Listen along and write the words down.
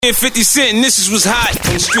And 50 Cent, and this is what's hot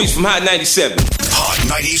on the streets from Hot 97. Hot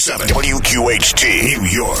 97, WQHT, New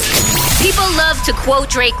York. People love to quote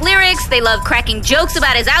Drake lyrics, they love cracking jokes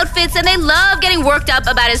about his outfits, and they love getting worked up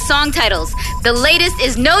about his song titles. The latest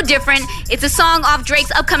is no different. It's a song off Drake's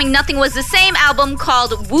upcoming Nothing Was the Same album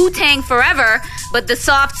called Wu-Tang Forever, but the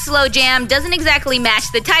soft, slow jam doesn't exactly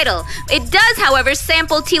match the title. It does, however,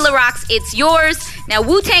 sample Tila Rock's It's Yours. Now,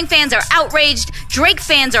 Wu-Tang fans are outraged, Drake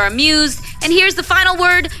fans are amused, and here's the final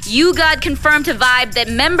word. YouGod confirmed to Vibe that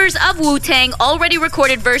members of Wu-Tang already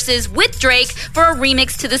recorded verses with Drake for a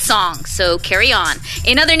remix to the song, so carry on.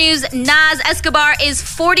 In other news, Nas Escobar is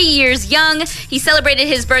 40 years young. He celebrated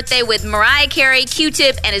his birthday with Mariah Carey,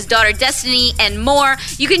 Q-Tip, and his daughter Destiny, and more.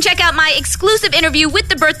 You can check out my exclusive interview with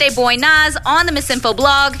the birthday boy Nas on the Miss Info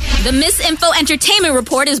blog. The Miss Info Entertainment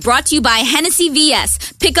Report is brought to you by Hennessy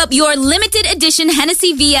VS. Pick up your limited edition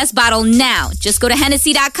Hennessy VS bottle now. Just go to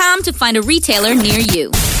Hennessy.com to find a retailer near you.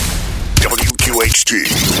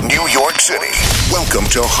 WQHT, New York City. Welcome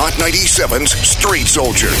to Hot 97's Street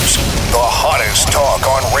Soldiers, the hottest talk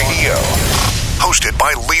on radio. Hosted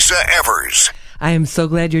by Lisa Evers. I am so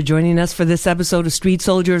glad you're joining us for this episode of Street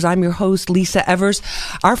Soldiers. I'm your host, Lisa Evers.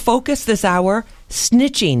 Our focus this hour,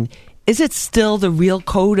 snitching. Is it still the real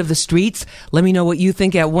code of the streets? Let me know what you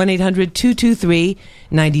think at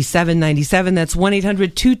 1-800-223-9797. That's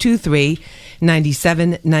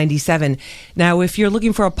 1-800-223-9797. Now, if you're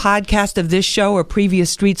looking for a podcast of this show or previous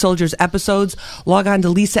Street Soldiers episodes, log on to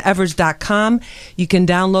lisaevers.com. You can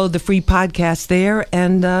download the free podcast there,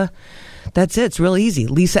 and that's it. It's real easy.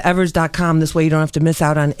 lisaevers.com. This way you don't have to miss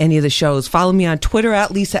out on any of the shows. Follow me on Twitter at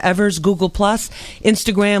Lisa Evers, Google+,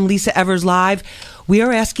 Instagram, Lisa Evers Live. We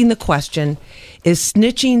are asking the question, is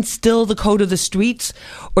snitching still the code of the streets,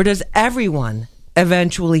 or does everyone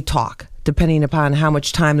eventually talk, depending upon how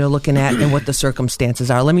much time they're looking at and what the circumstances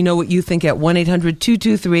are? Let me know what you think at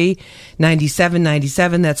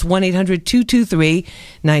 1-800-223-9797. That's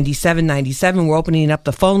 1-800-223-9797. We're opening up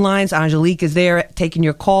the phone lines. Angelique is there taking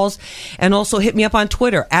your calls. And also hit me up on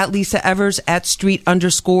Twitter at Lisa Evers, at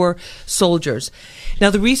Street_Soldiers. Now,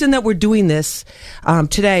 the reason that we're doing this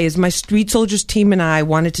today is my Street Soldiers team and I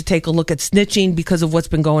wanted to take a look at snitching because of what's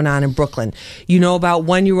been going on in Brooklyn. You know about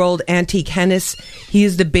 1-year-old Antique Hennis. He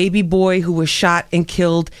is the baby boy who was shot and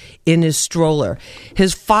killed in his stroller.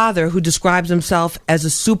 His father, who describes himself as a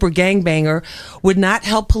super gangbanger, would not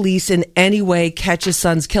help police in any way catch his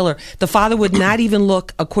son's killer. The father would not even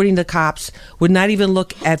look, according to cops, would not even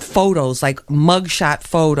look at photos, like mugshot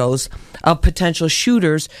photos of potential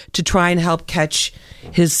shooters to try and help catch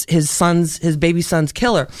his baby son's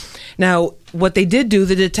killer. Now, what they did do,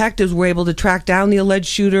 the detectives were able to track down the alleged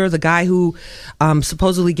shooter, the guy who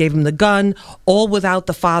supposedly gave him the gun, all without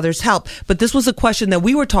the father's help. But this was a question that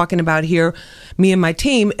we were talking about here, me and my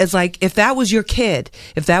team, is like, if that was your kid,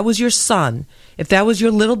 if that was your son, if that was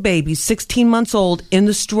your little baby, 16 months old, in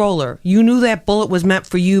the stroller, you knew that bullet was meant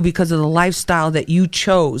for you because of the lifestyle that you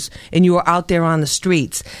chose, and you were out there on the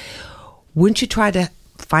streets. Wouldn't you try to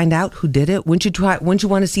find out who did it? Wouldn't you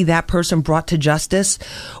want to see that person brought to justice?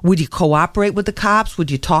 Would you cooperate with the cops? Would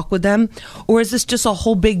you talk with them? Or is this just a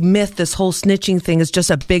whole big myth? This whole snitching thing is just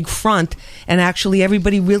a big front, and actually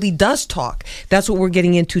everybody really does talk. That's what we're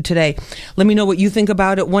getting into today. Let me know what you think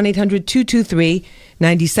about it.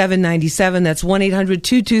 1-800-223-9797. That's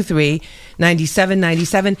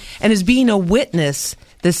 1-800-223-9797. And is being a witness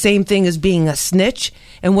the same thing as being a snitch?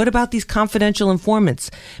 And what about these confidential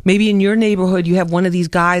informants? Maybe in your neighborhood you have one of these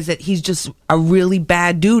guys that he's just a really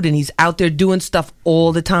bad dude and he's out there doing stuff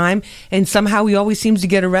all the time, and somehow he always seems to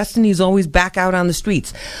get arrested and he's always back out on the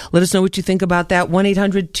streets. Let us know what you think about that.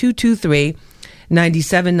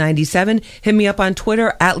 1-800-223-9797. Hit me up on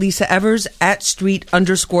Twitter at Lisa Evers, at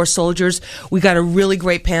Street_Soldiers. We got a really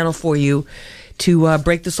great panel for you to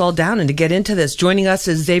break this all down and to get into this. Joining us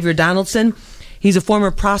is Xavier Donaldson. He's a former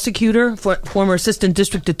prosecutor, former assistant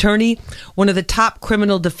district attorney, one of the top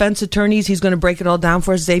criminal defense attorneys. He's going to break it all down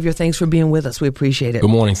for us. Xavier, thanks for being with us. We appreciate it. Good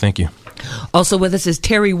morning. Thank you. Also with us is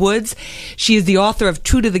Terry Woods. She is the author of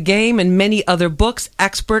True to the Game and many other books,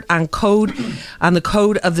 expert on the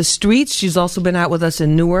code of the streets. She's also been out with us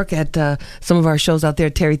in Newark at some of our shows out there.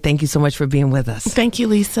 Terry, thank you so much for being with us. Thank you,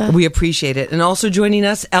 Lisa. We appreciate it. And also joining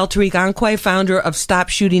us, El Tariq Anquay, founder of Stop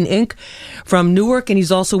Shooting Inc. from Newark, and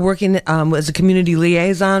he's also working as a community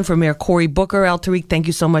liaison for Mayor Cory Booker. El Tariq, thank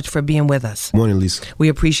you so much for being with us. Morning, Lisa. We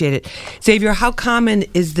appreciate it. Xavier, how common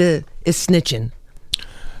is snitching?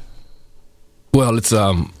 Well, it's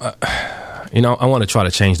I want to try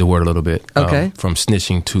to change the word a little bit. Okay. From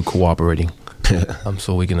snitching to cooperating,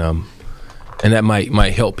 so we can and that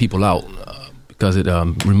might help people out because it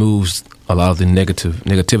removes a lot of the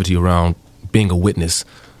negativity around being a witness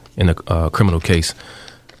in a criminal case.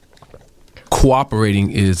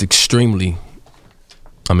 Cooperating is extremely,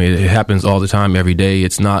 it happens all the time, every day.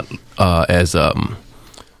 It's not as, I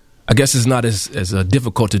guess it's not as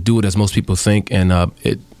difficult to do it as most people think. And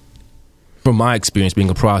from my experience being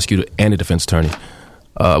a prosecutor and a defense attorney,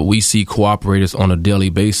 we see cooperators on a daily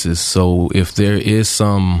basis. So if there is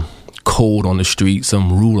some code on the street,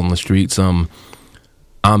 some rule on the street, I'm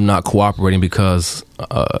not cooperating because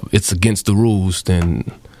it's against the rules,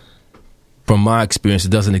 then from my experience, it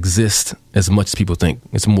doesn't exist as much as people think.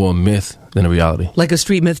 It's more a myth than a reality. Like a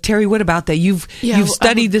street myth. Terry, what about that? You've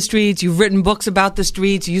studied the streets. You've written books about the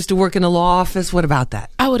streets. You used to work in a law office. What about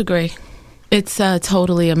that? I would agree. It's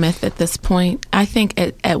totally a myth at this point. I think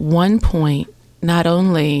at one point, not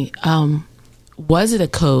only was it a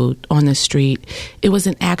code on the street, it was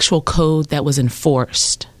an actual code that was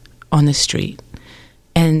enforced on the street.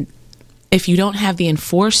 And if you don't have the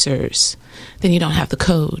enforcers, then you don't have the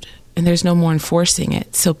code. And there's no more enforcing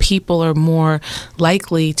it. So people are more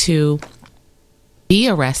likely to be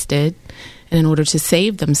arrested, and in order to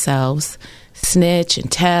save themselves, snitch and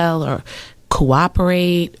tell or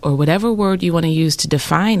cooperate or whatever word you want to use to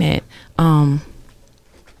define it,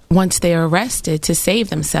 once they're arrested, to save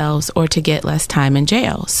themselves or to get less time in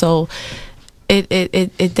jail. So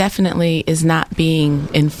it definitely is not being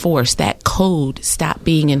enforced. That code stopped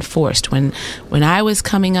being enforced. When I was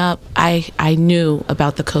coming up, I knew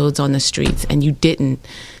about the codes on the streets, and you didn't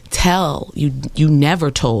tell. You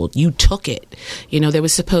never told. You took it. There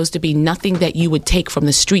was supposed to be nothing that you would take from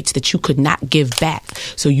the streets that you could not give back.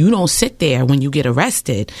 So you don't sit there when you get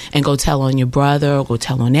arrested and go tell on your brother or go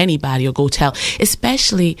tell on anybody or go tell,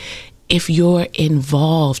 especially if you're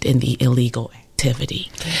involved in the illegal activity.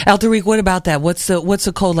 Al Tariq, what about that? What's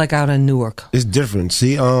the code like out in Newark? It's different.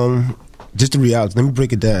 See, just the reality. Let me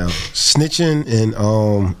break it down. Snitching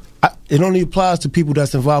and it only applies to people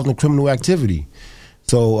that's involved in criminal activity.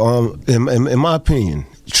 So, in my opinion,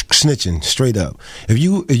 snitching straight up. If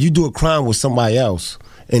you do a crime with somebody else,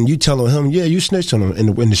 and you telling him, yeah, you snitched on him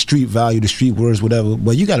in the street value, the street words, whatever.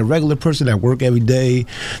 But you got a regular person that work every day,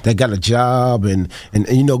 that got a job, and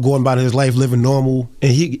going about his life living normal,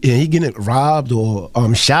 and he getting robbed or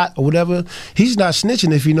shot or whatever. He's not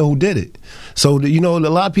snitching if you know who did it. So a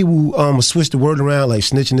lot of people switch the word around like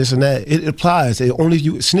snitching this and that. It applies.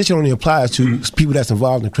 Snitching only applies to people that's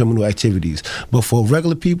involved in criminal activities. But for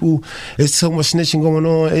regular people, it's so much snitching going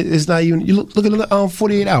on. It's not even. You look at the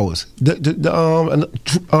 48 hours.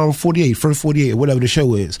 First 48, whatever the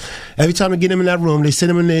show is. Every time they get him in that room, they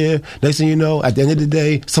send him in there. Next thing you know, at the end of the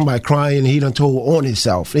day, somebody crying and he done told on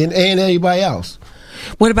himself and everybody else.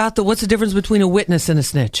 What's the difference between a witness and a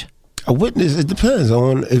snitch? A witness, it depends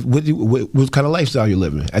on what kind of lifestyle you're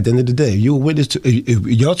living. At the end of the day, if you're a witness to, if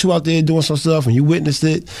y'all two out there doing some stuff and you witnessed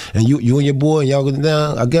it, and you and your boy and y'all going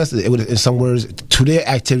down, I guess it would, in some words, to their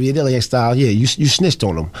activity, their lifestyle, yeah, you snitched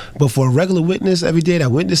on them. But for a regular witness every day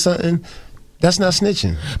that witnessed something, that's not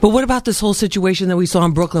snitching. But what about this whole situation that we saw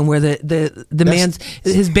in Brooklyn where the man's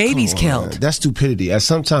his baby's killed? That's stupidity. At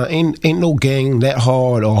some time, ain't no gang that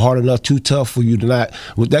hard or hard enough, too tough for you to not.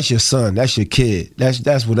 Well, that's your son. That's your kid.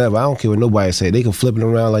 That's whatever. I don't care what nobody say. They can flip it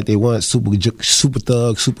around like they want. Super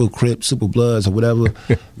thug, super crip, super bloods or whatever.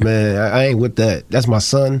 Man, I ain't with that. That's my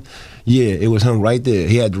son. Yeah, it was him right there.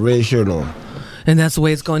 He had the red shirt on. And that's the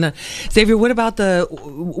way it's going on. Xavier, what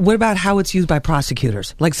about how it's used by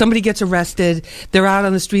prosecutors? Like somebody gets arrested, they're out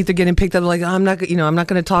on the street, they're getting picked up, they're like, I'm not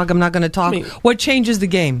going to talk. What changes the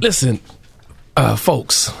game? Listen,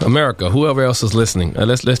 folks, America, whoever else is listening,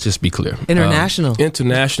 let's just be clear.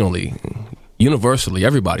 Internationally, universally,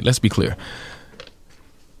 everybody, let's be clear.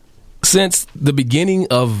 Since the beginning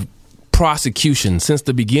of prosecution, since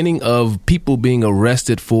the beginning of people being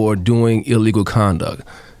arrested for doing illegal conduct,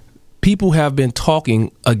 people have been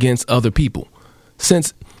talking against other people.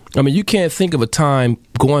 You can't think of a time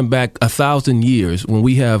going back 1,000 years when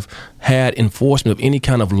we have had enforcement of any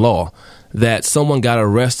kind of law that someone got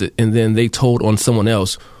arrested and then they told on someone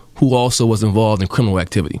else who also was involved in criminal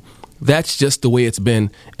activity. That's just the way it's been,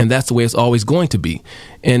 and that's the way it's always going to be.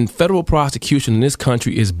 And federal prosecution in this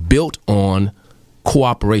country is built on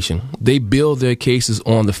cooperation. They build their cases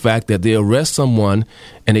on the fact that they arrest someone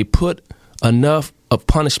and they put enough of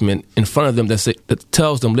punishment in front of them that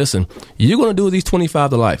tells them, listen, you're going to do these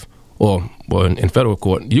 25 to life, or in federal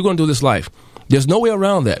court, you're going to do this life. There's no way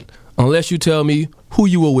around that unless you tell me who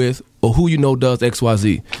you were with or who you know does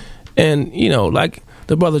XYZ. And, like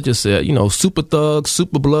the brother just said, super thug,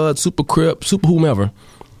 super blood, super crip, super whomever.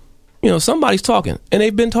 Somebody's talking, and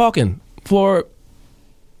they've been talking for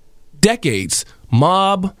decades.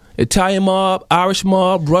 Mob, Italian mob, Irish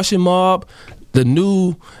mob, Russian mob, the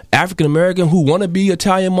new African American who want to be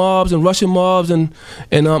Italian mobs and Russian mobs and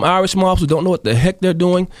Irish mobs who don't know what the heck they're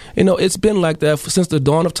doing. It's been like that since the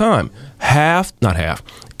dawn of time.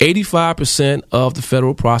 85% of the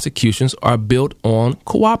federal prosecutions are built on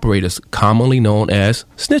cooperators, commonly known as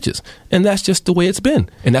snitches. And that's just the way it's been.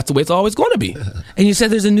 And that's the way it's always going to be. And you said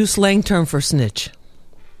there's a new slang term for snitch.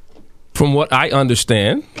 From what I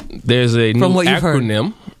understand, there's a new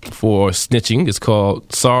acronym for snitching. It's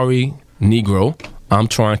called Sorry Negro, I'm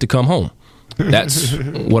Trying to Come Home. That's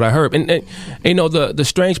what I heard. And the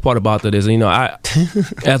strange part about that is, I,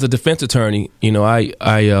 as a defense attorney, I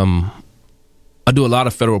do a lot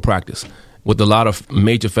of federal practice with a lot of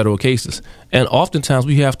major federal cases. And oftentimes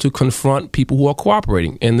we have to confront people who are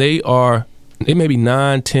cooperating. And they may be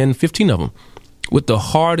 9, 10, 15 of them with the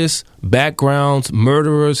hardest backgrounds,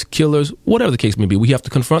 murderers, killers, whatever the case may be. We have to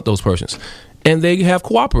confront those persons. And they have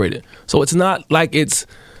cooperated. So it's not like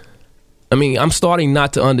I'm starting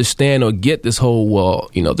not to understand or get this whole,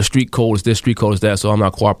 the street code is this, street code is that, so I'm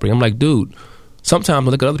not cooperating. I'm like, dude, sometimes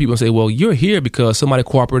I look at other people and say, well, you're here because somebody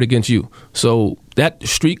cooperated against you. So that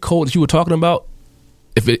street code that you were talking about,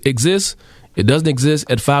 if it exists, it doesn't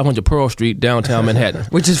exist at 500 Pearl Street, downtown Manhattan.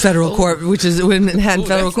 Which is federal court, which is Manhattan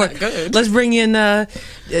federal court. Let's bring in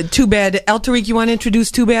Too Bad. El Tariq, you want to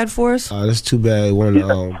introduce Too Bad for us? That's Too Bad. One of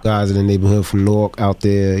the guys in the neighborhood from Newark out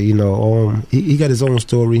there. He got his own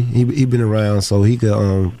story. He been around, so he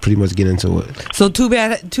could pretty much get into it. So Too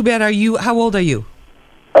Bad. How old are you?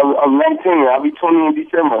 I'm 19. I'll be 20 in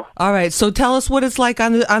December. All right. So tell us what it's like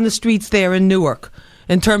on the streets there in Newark,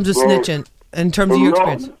 in terms of snitching, in terms of your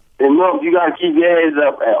experience. And look, you gotta keep your heads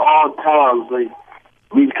up at all times. Like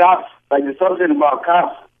these cops, like there's something about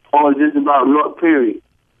cops, or is this about Newark period?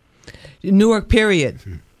 Newark period.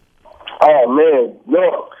 Oh man,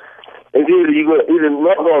 no. It's either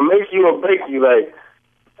not gonna make you or break you. Like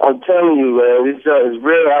I'm telling you, man, it's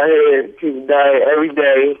real out here. People dying every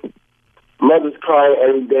day. Mothers crying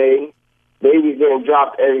every day. Babies getting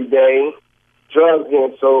dropped every day. Drugs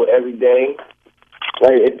getting sold every day.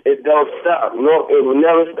 Like, it don't stop. No, it will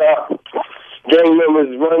never stop. Gang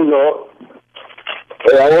members run up.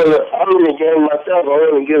 And I'm in the gang myself. I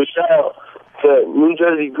want to give a shout out to New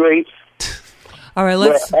Jersey Greats. All right,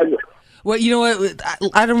 let's... Well, you know what?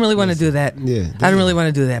 I don't really want to do that. Yeah, I don't really want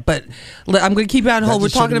to do that. But I'm going to keep you on hold. We're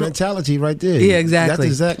talking about mentality right there. Yeah, exactly.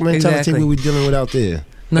 That's the exact mentality we're dealing with out there.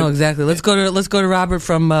 No, exactly. Let's go to Robert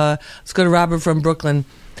from Brooklyn.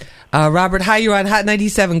 Robert, hi. You're on Hot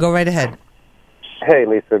 97. Go right ahead. Hey,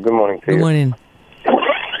 Lisa. Good morning to you. Good morning.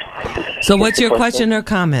 So, what's your question or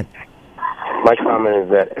comment? My comment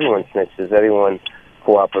is that everyone snitches. Everyone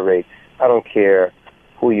cooperates. I don't care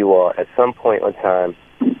who you are. At some point in time,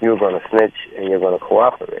 you're going to snitch and you're going to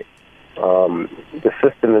cooperate. The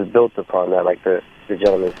system is built upon that, like the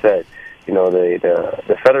gentleman said.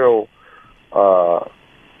 The federal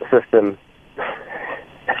system.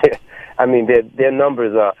 I mean, their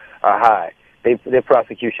numbers are high. Their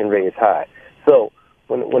prosecution rate is high. So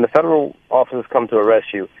when the federal officers come to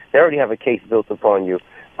arrest you, they already have a case built upon you.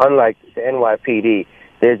 Unlike the NYPD,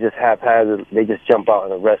 they're just haphazard. They just jump out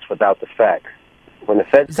and arrest without the facts. When the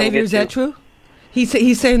feds Xavier, is that true?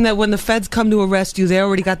 He's saying that when the feds come to arrest you, they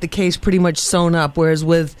already got the case pretty much sewn up. Whereas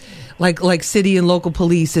with like city and local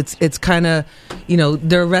police, it's kind of,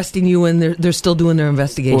 they're arresting you and they're still doing their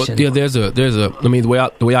investigation. Well, yeah, there's a. I mean,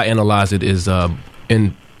 the way I analyze it is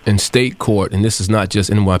in state court, and this is not just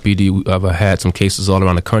NYPD. I've had some cases all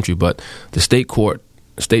around the country, but the state court,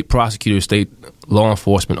 state prosecutors, state law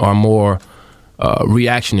enforcement are more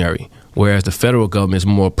reactionary, whereas the federal government is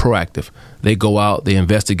more proactive. They go out, they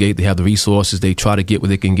investigate, they have the resources, they try to get what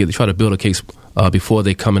they can get, they try to build a case before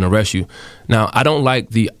they come and arrest you. Now, I don't like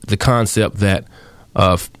the concept that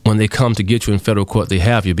when they come to get you in federal court, they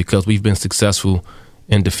have you, because we've been successful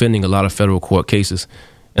in defending a lot of federal court cases.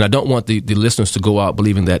 And I don't want the listeners to go out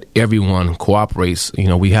believing that everyone cooperates.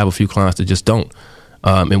 We have a few clients that just don't.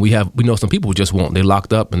 And we know some people who just won't. They're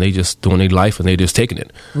locked up and they just doing their life and they just taking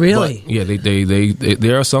it. Really? But, yeah. They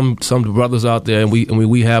there are some brothers out there, and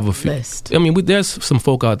we have a few. List. I mean, there's some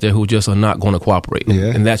folk out there who just are not going to cooperate,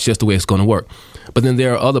 and that's just the way it's going to work. But then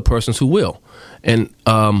there are other persons who will, and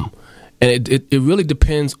it really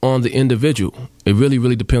depends on the individual. It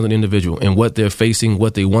really depends on the individual and what they're facing,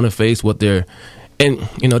 what they want to face, what they're. And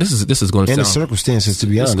this is going to sound, the circumstances, to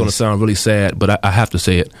be honest, it's going to sound really sad, but I have to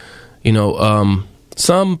say it.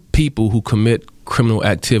 Some people who commit criminal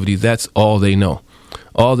activity, that's all they know.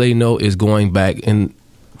 All they know is going back, and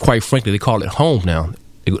quite frankly, they call it home now.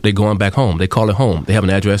 They're going back home. They call it home. They have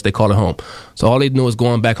an address. They call it home. So all they know is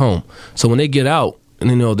going back home. So when they get out,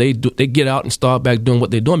 they get out and start back doing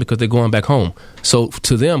what they're doing because they're going back home. So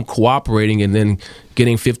to them, cooperating and then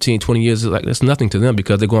getting 15, 20 years, that's nothing to them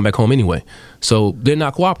because they're going back home anyway. So they're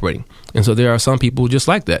not cooperating. And so there are some people just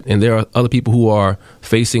like that. And there are other people who are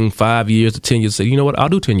facing 5 years or 10 years, say, you know what, I'll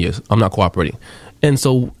do 10 years. I'm not cooperating. And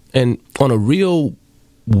so, and on a real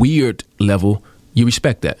weird level, you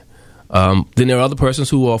respect that. Then there are other persons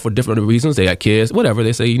who are for different reasons. They got kids, whatever.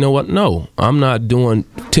 They say, you know what? No, I'm not doing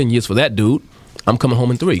 10 years for that dude. I'm coming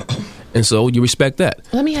home in 3. And so you respect that.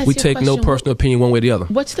 Let me ask we you a take no question. personal opinion one way or the other.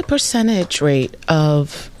 What's the percentage rate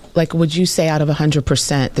of, like, would you say out of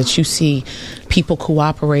 100% that you see people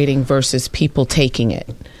cooperating versus people taking it?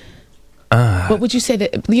 What would you say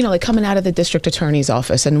that, like coming out of the district attorney's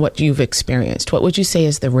office and what you've experienced, what would you say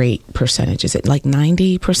is the rate percentage? Is it like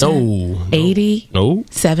 90%? No. 80? No.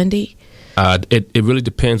 70? It really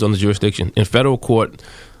depends on the jurisdiction. In federal court,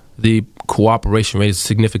 the cooperation rate is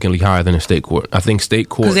significantly higher than in state court. I think state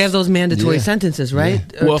court, Because they have those mandatory sentences, right?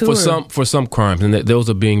 well, for some crimes, and those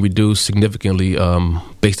are being reduced significantly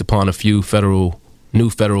based upon a few new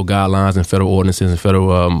federal guidelines and federal ordinances and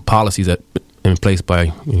federal policies that in place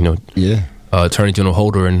by Attorney General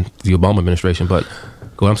Holder and the Obama administration. But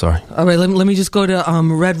go ahead, I'm sorry. All right, let me just go to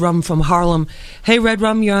Red Rum from Harlem. Hey, Red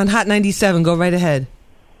Rum, you're on Hot 97. Go right ahead.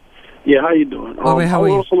 Yeah, how you doing? All right, how are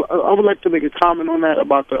you? I would like to make a comment on that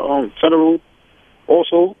about the federal.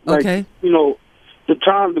 Also, okay. The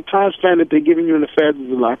time span that they're giving you in the feds is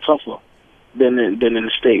a lot tougher than in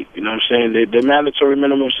the state. You know what I'm saying? The mandatory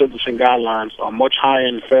minimum sentencing guidelines are much higher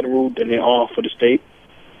in the federal than they are for the state.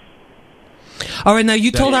 All right, now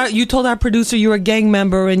you told our producer you're a gang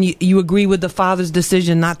member and you agree with the father's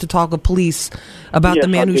decision not to talk with police about the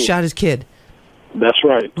man who shot his kid. That's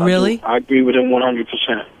right. Really? I agree with him 100%.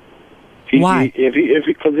 Why?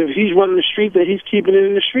 If he's running the street, then he's keeping it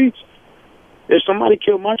in the streets. If somebody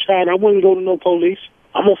killed my child, I wouldn't go to no police.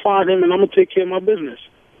 I'm gonna find him and I'm gonna take care of my business.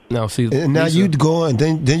 Now, see, and now you go and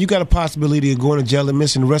then you got a possibility of going to jail and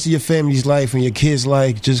missing the rest of your family's life and your kids'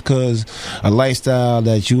 life just because a lifestyle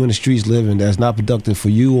that you in the streets living that's not productive for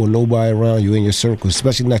you or nobody around you in your circle,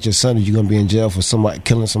 especially not your son. You're gonna be in jail for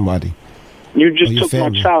killing somebody. You just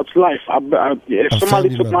took my child's life. If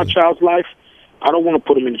somebody took my child's life, I don't want to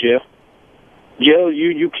put him in jail. Jail,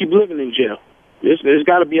 you keep living in jail. There's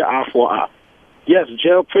got to be an eye for an eye. Yes,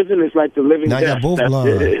 jail, prison is like the living death. Now you're both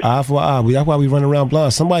blind. Eye for eye. That's why we run around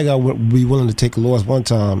blind. Somebody got to be willing to take a loss one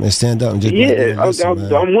time and stand up and just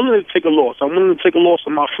I'm willing to take a loss. I'm willing to take a loss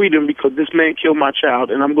of my freedom because this man killed my child,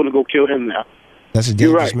 and I'm going to go kill him now. That's a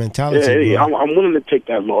dangerous mentality. I'm willing to take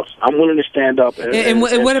that loss. I'm willing to stand up. And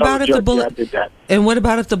what about if the bullet? And what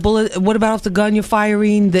about if the bullet? What about if the gun you're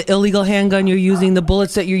firing, the illegal handgun you're using, the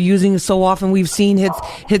bullets that you're using so often we've seen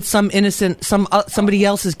hit some innocent, somebody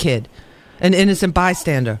else's kid, an innocent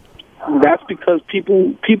bystander? That's because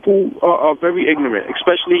people are very ignorant,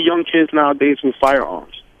 especially young kids nowadays with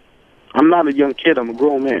firearms. I'm not a young kid. I'm a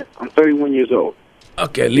grown man. I'm 31 years old.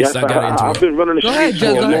 Okay, at least I got into it. I've been running the streets for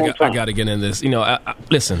a long time. I got to get in this.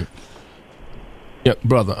 Listen,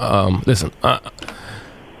 brother. Listen,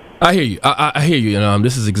 I hear you. I hear you.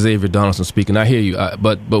 This is Xavier Donaldson speaking. I hear you.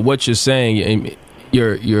 But what you're saying,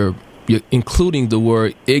 you're including the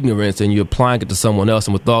word ignorance and you're applying it to someone else.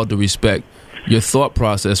 And with all due respect, your thought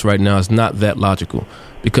process right now is not that logical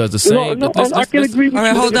because the same. I can agree with you. All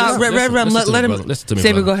right, hold on. Red Rum, let him. Listen to me,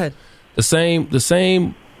 Saber, brother. go ahead. The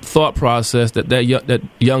same thought process that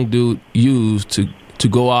young dude used to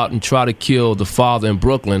go out and try to kill the father in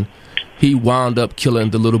Brooklyn, he wound up killing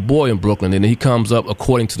the little boy in Brooklyn, and then he comes up,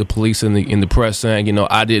 according to the police in the press, saying,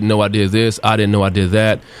 I didn't know I did this, I didn't know I did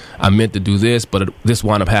that, I meant to do this, but this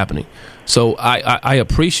wound up happening. So I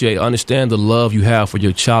understand the love you have for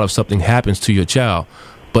your child if something happens to your child,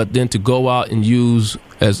 but then to go out and use,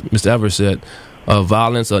 as Mr. Evers said,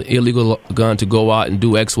 violence, an illegal gun to go out and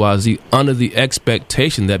do X, Y, Z under the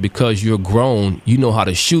expectation that because you're grown, you know how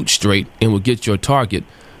to shoot straight and will get your target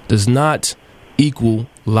does not equal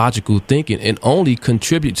logical thinking and only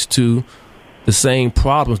contributes to the same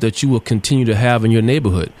problems that you will continue to have in your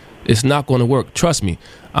neighborhood. It's not going to work. Trust me.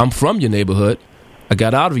 I'm from your neighborhood. I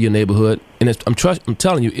got out of your neighborhood, and I'm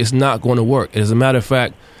telling you, it's not going to work. As a matter of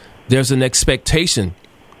fact, there's an expectation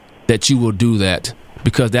that you will do that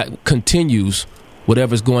because that continues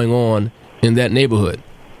whatever's going on in that neighborhood.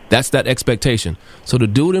 That's that expectation. So the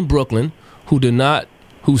dude in Brooklyn who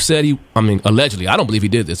said allegedly, I don't believe he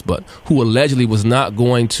did this, but who allegedly was not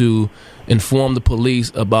going to inform the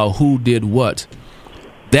police about who did what,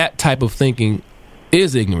 that type of thinking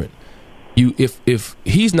is ignorant. If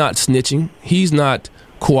he's not snitching, he's not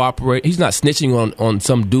cooperating, he's not snitching on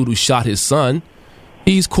some dude who shot his son,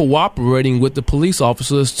 he's cooperating with the police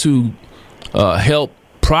officers to help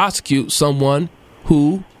prosecute someone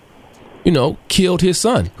who, killed his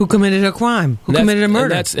son, who committed a crime, who committed a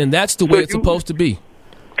murder, and that's the way it's supposed to be.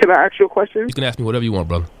 Can I ask you a question? You can ask me whatever you want,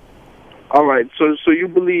 brother. All right. So you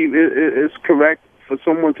believe it's correct for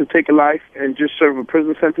someone to take a life and just serve a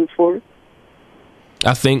prison sentence for it?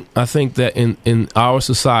 I think that in our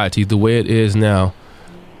society, the way it is now,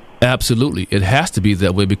 absolutely, it has to be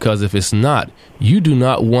that way, because if it's not, you do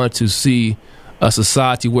not want to see a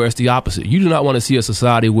society where it's the opposite. You do not want to see a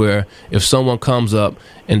society where if someone comes up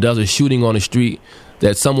and does a shooting on the street,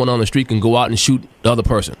 that someone on the street can go out and shoot the other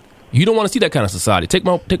person. You don't want to see that kind of society. Take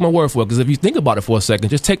my word for it, because if you think about it for a second,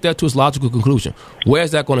 just take that to its logical conclusion. Where is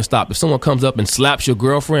that going to stop? If someone comes up and slaps your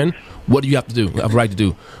girlfriend, what do you have to do? You have a right to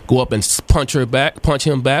do? Go up and punch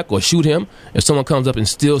him back, or shoot him? If someone comes up and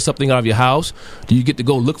steals something out of your house, do you get to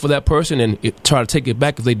go look for that person and try to take it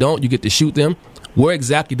back? If they don't, you get to shoot them. Where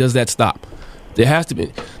exactly does that stop? There has to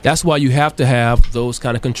be. That's why you have to have those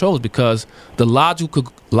kind of controls, because the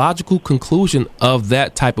logical conclusion of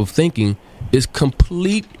that type of thinking is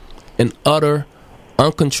complete and utter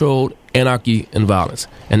uncontrolled anarchy and violence.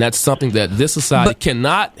 And that's something that this society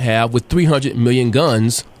cannot have with 300 million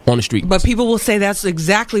guns on the street. But people will say that's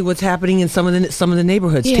exactly what's happening in some of the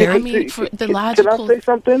neighborhoods. Yeah, Terry? I mean, for the logical... Can I say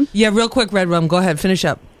something? Yeah, real quick, Red Rum. Go ahead. Finish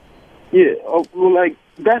up. Yeah,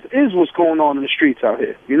 that is what's going on in the streets out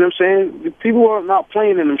here. You know what I'm saying? People are not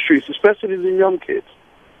playing in the streets, especially the young kids.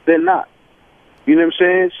 They're not. You know what I'm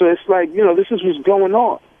saying? So it's like, this is what's going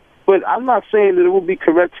on. But I'm not saying that it would be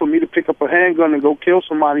correct for me to pick up a handgun and go kill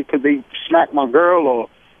somebody because they smacked my girl or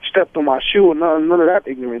stepped on my shoe, or none of that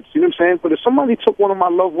ignorance. You know what I'm saying? But if somebody took one of my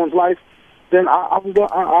loved ones' life, then I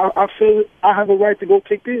feel I have a right to go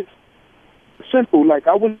take theirs. Simple. Like,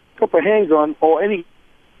 I wouldn't pick up a handgun or any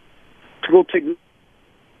to go take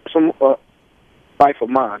some life of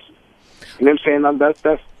mine. You know what I'm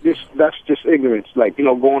saying? That's just ignorance. Like,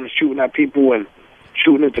 going and shooting at people and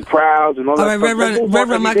shooting into crowds and all that. All right, Red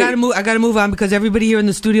Rum, I gotta move on, because everybody here in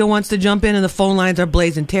the studio wants to jump in and the phone lines are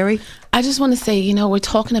blazing. Terry? I just want to say, we're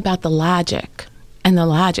talking about the logic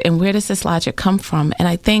and where does this logic come from? And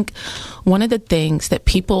I think one of the things that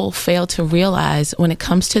people fail to realize when it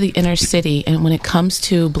comes to the inner city and when it comes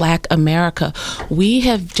to Black America, we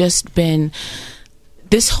have just been,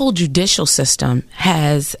 this whole judicial system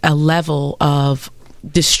has a level of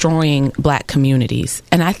destroying Black communities.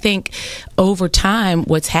 And I think over time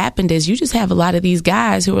what's happened is you just have a lot of these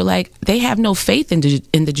guys who are like, they have no faith in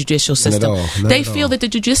the judicial system. They feel that the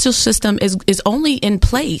judicial system is only in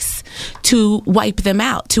place to wipe them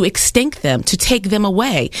out, to extinct them, to take them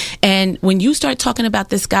away. And when you start talking about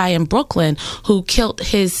this guy in Brooklyn who killed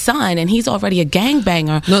his son, and he's already a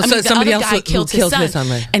gangbanger. Somebody else who killed his son,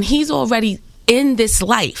 right? And he's already in this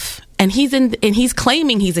life, and he's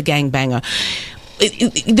claiming he's a gangbanger.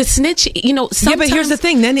 The snitch, sometimes... Yeah, but here's the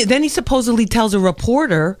thing. Then he supposedly tells a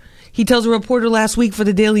reporter... He tells a reporter last week for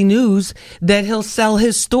the Daily News that he'll sell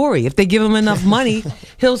his story. If they give him enough money,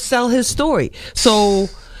 he'll sell his story. So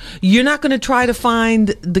you're not going to try to find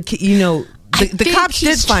the cops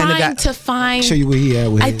did find the guy. To find, show you where he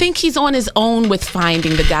at. I think he's on his own with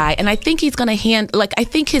finding the guy, and I think he's going to I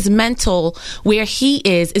think his mental where he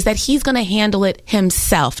is that he's going to handle it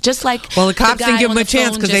himself. Just like the cops didn't give him a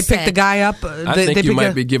chance because they picked the guy up. I think you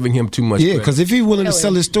might be giving him too much. Yeah, because if he's willing to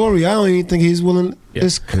sell his story, I don't even think he's willing. Yeah.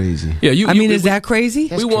 It's crazy. Yeah, is that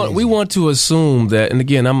crazy? We want to assume that, and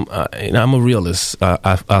again, I'm a realist.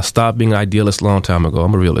 I stopped being an idealist a long time ago.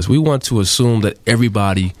 I'm a realist. We want to assume that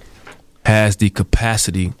everybody has the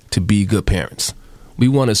capacity to be good parents. We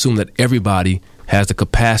want to assume that everybody has the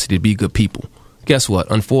capacity to be good people. Guess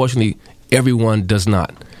what? Unfortunately, everyone does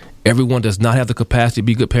not. Everyone does not have the capacity to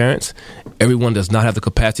be good parents. Everyone does not have the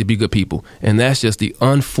capacity to be good people. And that's just the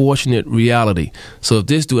unfortunate reality. So if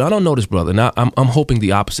this dude, I don't know this brother, now I'm hoping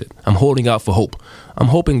the opposite. I'm holding out for hope. I'm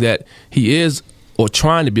hoping that he is or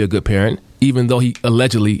trying to be a good parent, even though he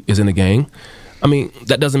allegedly is in a gang. I mean,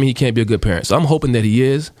 that doesn't mean he can't be a good parent. So I'm hoping that he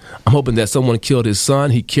is. I'm hoping that someone killed his son.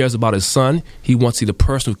 He cares about his son. He wants to see the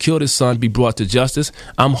person who killed his son be brought to justice.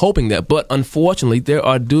 I'm hoping that. But unfortunately, there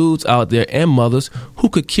are dudes out there and mothers who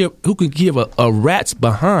could give a rat's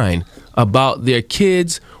behind about their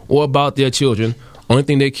kids or about their children. Only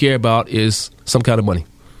thing they care about is some kind of money.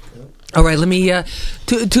 All right, let me,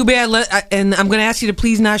 too bad, and I'm going to ask you to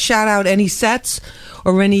please not shout out any sets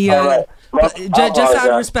or any... just out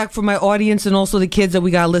of respect for my audience and also the kids that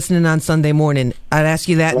we got listening on Sunday morning, I'd ask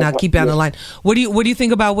you that, and I'll keep you on the line. What do you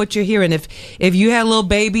think about what you're hearing? If you had a little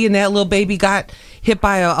baby and that little baby got hit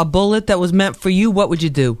by a bullet that was meant for you, what would you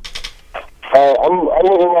do? I'm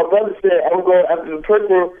what my brother said. I'm going after the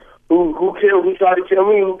person who tried to kill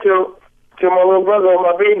me, who killed my little brother or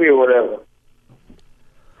my baby or whatever.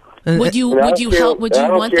 Would you want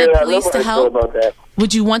the police to help?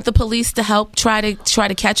 Would you want the police to help try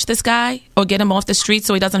to catch this guy or get him off the street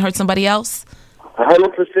so he doesn't hurt somebody else?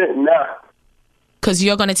 100% not. Because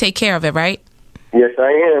you're going to take care of it, right? Yes,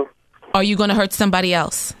 I am. Are you going to hurt somebody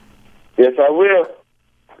else? Yes, I will.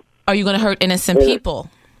 Are you going to hurt innocent people?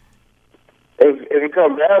 If it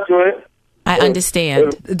comes down to it. I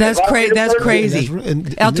understand. That's crazy. That's crazy.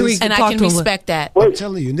 And I can respect that. I'm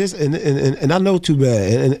telling you, and I know too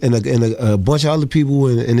bad, and a bunch of other people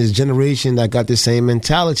in this generation that got the same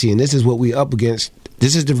mentality, and this is what we up against.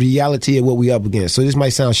 This is the reality of what we up against. So this might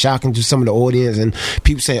sound shocking to some of the audience, and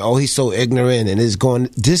people saying, "Oh, he's so ignorant," and it's going.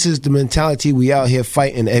 This is the mentality we out here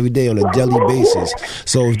fighting every day on a daily basis.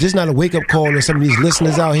 So if this not a wake up call to some of these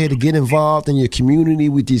listeners out here to get involved in your community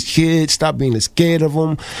with these kids, stop being scared of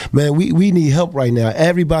them, man. We need help right now.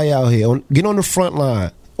 Everybody out here, get on the front line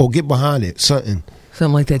or get behind it. Something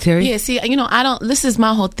like that, Terry. Yeah. See, I don't. This is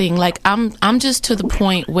my whole thing. Like I'm just to the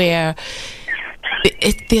point where.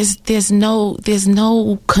 There's no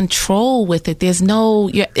control with it.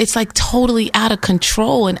 It's like totally out of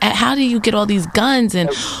control. And how do you get all these guns?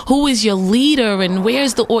 And who is your leader? And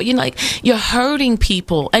where's you're hurting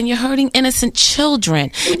people, and you're hurting innocent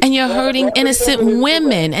children, and you're hurting innocent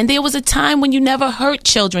women. And there was a time when you never hurt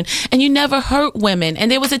children, and you never hurt women.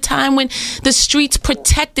 And there was a time when the streets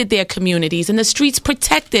protected their communities, and the streets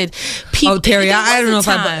protected people. Oh, Terry, I don't know if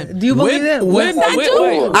do you believe that?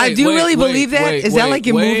 I do really believe that. Is that like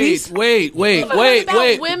in movies? Wait. When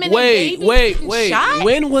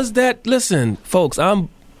was that? Listen, folks, I'm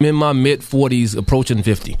in my mid-40s, approaching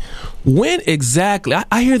 50. When exactly?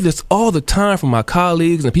 I hear this all the time from my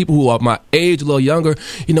colleagues and people who are my age, a little younger.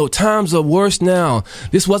 Times are worse now.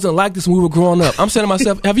 This wasn't like this when we were growing up. I'm saying to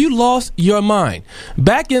myself, have you lost your mind?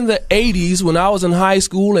 Back in the 80s, when I was in high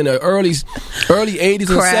school, in the early 80s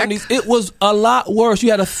and 70s, it was a lot worse. You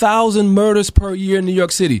had 1,000 murders per year in New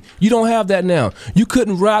York City. You don't have that now. You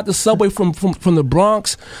couldn't ride the subway from the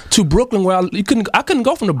Bronx to Brooklyn. I couldn't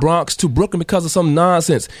go from the Bronx to Brooklyn because of some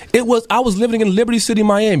nonsense. I was living in Liberty City,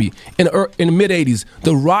 Miami. In the mid-'80s,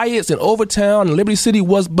 the riots in Overtown and Liberty City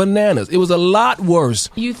was bananas. It was a lot worse.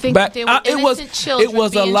 You think that there were innocent children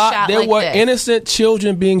being shot There were innocent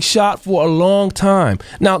children being shot for a long time.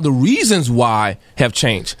 Now, the reasons why have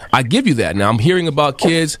changed. I give you that. Now, I'm hearing about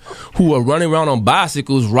kids who are running around on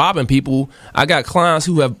bicycles, robbing people. I got clients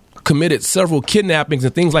who have committed several kidnappings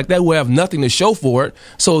and things like that who have nothing to show for it.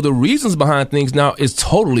 So the reasons behind things now is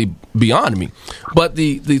totally beyond me. But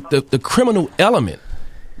the criminal element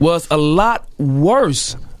was a lot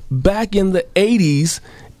worse back in the 80s,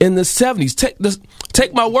 in the 70s.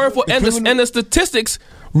 Take my word for it. And the statistics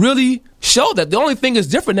really show that. The only thing that's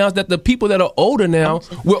different now is that the people that are older now,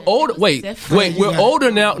 we're older. We're older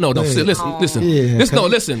now. No, listen. Yeah,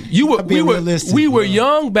 listen. We were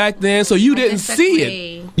young back then, so you didn't see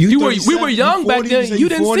it. We were young back then. You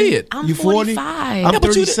didn't see it. I'm 45. I'm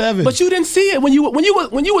 37. But you didn't see it when you were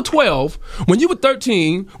 12, when you were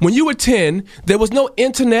 13, when you were 10. There was no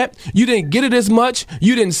internet. You didn't get it as much.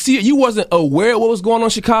 You didn't see it. You wasn't aware of what was going on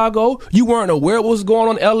in Chicago. You weren't aware of what was going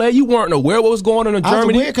on in L.A. You weren't aware of what was going on in Germany. I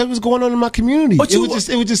was aware because it was going on in my community. But it was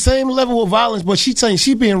the same level of violence. But she's saying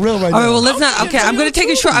she's being real right now. All right, well, let's not. Okay, I'm going to take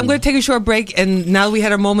a short break. And now that we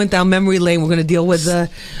had our moment down memory lane, we're going to deal with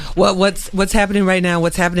what's happening right now,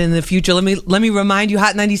 what's happening in the future. Let me remind you,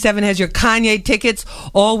 Hot 97 has your Kanye tickets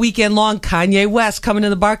all weekend long. Kanye West coming to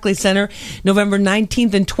the Barclays Center November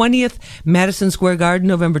 19th and 20th. Madison Square Garden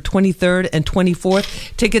November 23rd and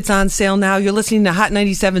 24th. Tickets on sale now. You're listening to Hot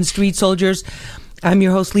 97 Street Soldiers. I'm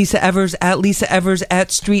your host, Lisa Evers, at Lisa Evers at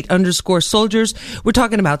Street_Soldiers. We're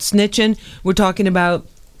talking about snitching. We're talking about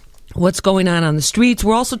what's going on the streets.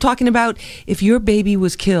 We're also talking about if your baby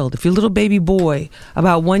was killed, if your little baby boy,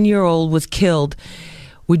 about 1 year old, was killed,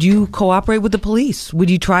 would you cooperate with the police? Would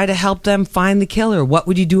you try to help them find the killer? What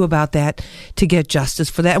would you do about that to get justice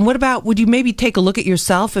for that? And what about, would you maybe take a look at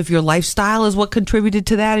yourself if your lifestyle is what contributed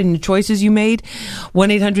to that and the choices you made?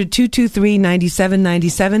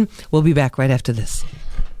 1-800-223-9797. We'll be back right after this.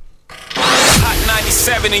 Hot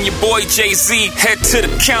 97 and your boy Jay-Z head to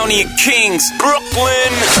the County of Kings,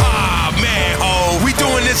 Brooklyn. Ah, man, we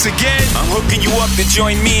doing this again? I'm hooking you up to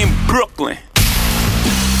join me in Brooklyn.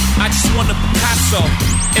 I just want a Picasso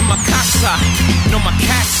in my casa, no my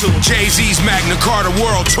castle. Jay-Z's Magna Carta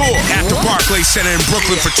World Tour at the Barclays Center in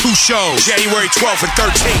Brooklyn for 2 shows, January 12th and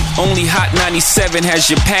 13th. Only Hot 97 has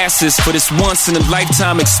your passes for this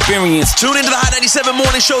once-in-a-lifetime experience. Tune into the Hot 97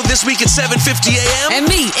 Morning Show this week at 7:50 a.m. And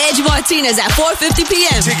me, Edge Martinez, at 4:50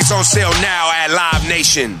 p.m. Tickets on sale now at Live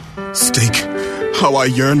Nation. Steak, how I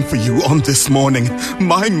yearn for you on this morning.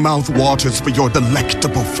 My mouth waters for your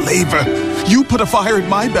delectable flavor. You put a fire in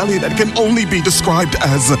my belly that can only be described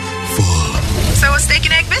as full. So a steak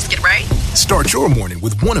and egg biscuit, right? Start your morning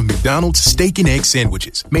with one of McDonald's steak and egg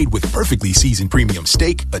sandwiches, made with perfectly seasoned premium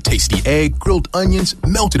steak, a tasty egg, grilled onions,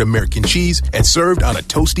 melted American cheese, and served on a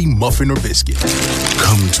toasty muffin or biscuit.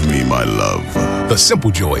 Come to me, my love. The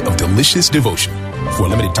simple joy of delicious devotion. For a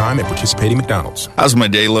limited time at participating McDonald's. How's my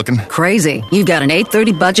day looking? Crazy. You've got an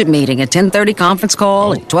 8:30 budget meeting, a 10:30 conference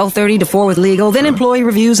call, at 12:30 to 4 with legal, then employee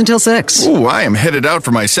reviews until 6. Ooh, I am headed out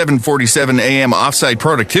for my 7:47 a.m. offsite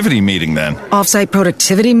productivity meeting then. Offsite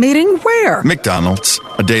productivity meeting? Where? McDonald's.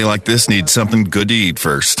 A day like this needs something good to eat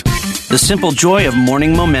first. The simple joy of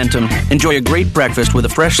morning momentum. Enjoy a great breakfast with a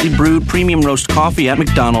freshly brewed premium roast coffee at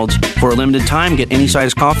McDonald's. For a limited time, get any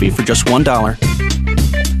size coffee for just $1.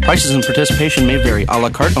 Prices and participation may vary. A la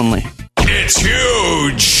carte only. It's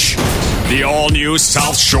huge! The all-new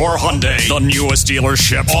South Shore Hyundai, the newest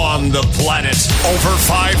dealership on the planet. Over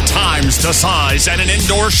 5 times the size and an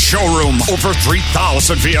indoor showroom. Over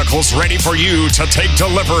 3,000 vehicles ready for you to take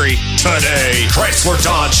delivery today. Chrysler,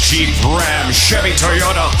 Dodge, Jeep, Ram, Chevy,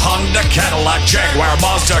 Toyota, Honda, Cadillac, Jaguar,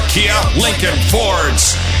 Mazda, Kia, Lincoln,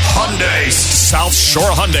 Fords, Hyundai. South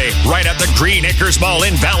Shore Hyundai, right at the Green Acres Mall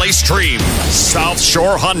in Valley Stream.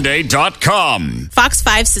 SouthShoreHyundai.com. Fox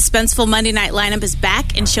 5's suspenseful Monday night lineup is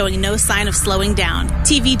back and showing no sign of slowing down.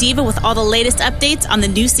 TV Diva with all the latest updates on the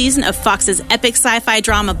new season of Fox's epic sci-fi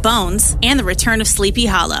drama Bones and the return of Sleepy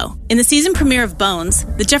Hollow. In the season premiere of Bones,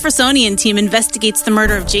 the Jeffersonian team investigates the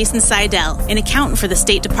murder of Jason Seidel, an accountant for the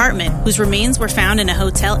State Department, whose remains were found in a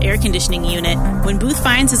hotel air conditioning unit. When Booth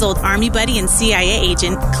finds his old Army buddy and CIA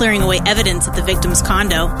agent clearing away evidence at the victim's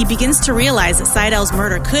condo, he begins to realize that Seidel's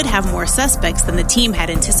murder could have more suspects than the team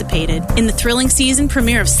had anticipated. In the thrilling season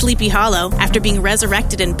premiere of Sleepy Hollow, after being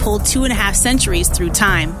resurrected and pulled 2.5 centuries through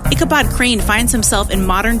time, Ichabod Crane finds himself in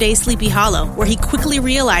modern-day Sleepy Hollow, where he quickly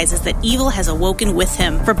realizes that evil has awoken with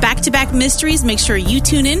him. For back-to-back mysteries, make sure you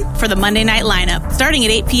tune in for the Monday night lineup, starting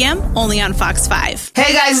at 8 p.m. only on Fox 5.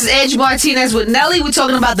 Hey guys, it's Edge Martinez with Nelly. We're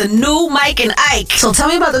talking about the new Mike and Ike. So tell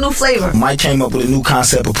me about the new flavor. Mike came up with a new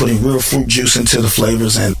concept of putting real fruit juice into the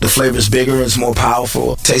flavors, and the flavor's bigger, it's more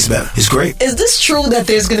powerful, tastes better. It's great. Is this true that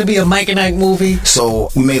there's going to be a Mike and Ike movie? So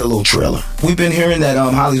we made a little trailer. We've been hearing that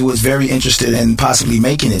Hollywood's very interested in possibly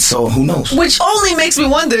making it, so who knows? Which only makes me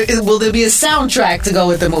wonder, will there be a soundtrack to go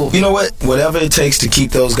with the movie? You know what? Whatever it takes to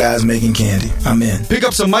keep those guys making candy, I'm in. Pick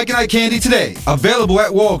up some Mike and Ike candy today. Available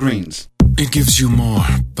at Walgreens. It gives you more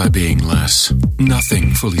by being less.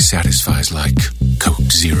 Nothing fully satisfies like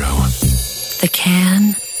Coke Zero. The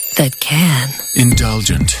can that can.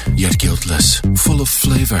 Indulgent, yet guiltless. Full of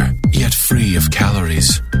flavor, yet free of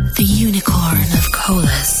calories. The unicorn of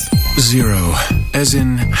colas. Zero, as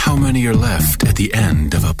in how many are left at the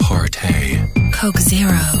end of a party. Coke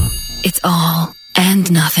Zero. It's all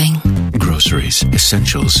and nothing. Groceries,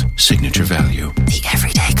 essentials, signature value. The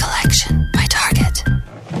Everyday Collection by Target.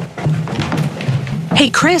 Hey,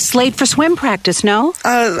 Chris, late for swim practice, no?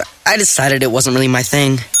 I decided it wasn't really my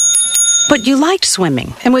thing. But you liked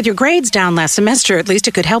swimming, and with your grades down last semester, at least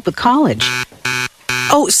it could help with college.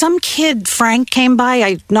 Oh, some kid, Frank, came by.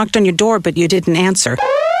 I knocked on your door, but you didn't answer.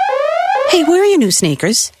 Hey, where are your new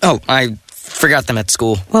sneakers? Oh, I forgot them at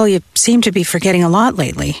school. Well, you seem to be forgetting a lot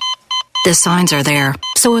lately. The signs are there.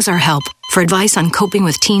 So is our help. For advice on coping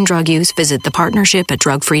with teen drug use, visit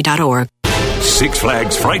thepartnership@drugfree.org. Six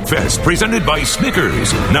Flags Fright Fest, presented by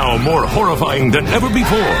Snickers. Now more horrifying than ever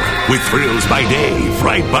before. With thrills by day,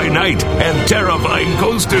 fright by night, and terrifying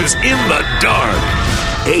coasters in the dark.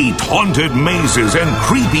 8 haunted mazes and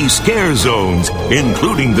creepy scare zones,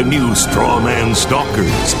 including the new Straw Man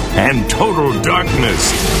Stalkers and Total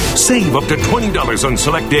Darkness. Save up to $20 on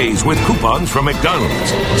select days with coupons from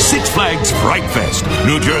McDonald's. Six Flags Fright Fest,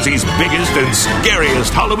 New Jersey's biggest and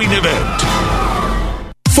scariest Halloween event.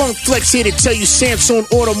 Funk Flex here to tell you Sansone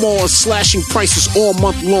Auto Mall is slashing prices all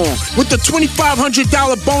month long with the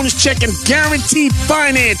 $2,500 bonus check and guaranteed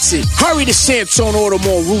financing. Hurry to Sansone Auto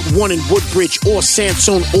Mall, Route 1 in Woodbridge, or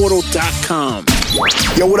SansoneAuto.com.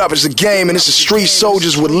 Yo, what up? It's The Game, and this is Street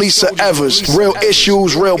Soldiers with Lisa Evers. Real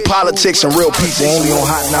issues, real politics, and real people only on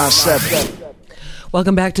Hot 97.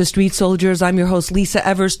 Welcome back to Street Soldiers. I'm your host, Lisa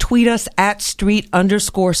Evers. Tweet us at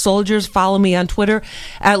 @street_soldiers. Follow me on Twitter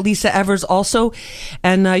at Lisa Evers also.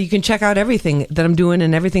 And you can check out everything that I'm doing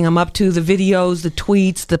and everything I'm up to, the videos, the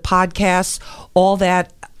tweets, the podcasts, all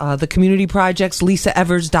that, the community projects,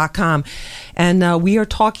 lisaevers.com. And we are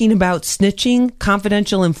talking about snitching,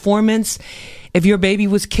 confidential informants. If your baby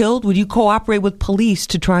was killed, would you cooperate with police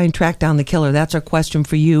to try and track down the killer? That's our question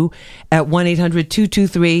for you at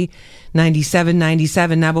 1-800-223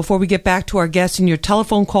 9797. Now, before we get back to our guests and your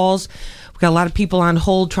telephone calls, we've got a lot of people on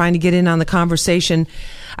hold trying to get in on the conversation.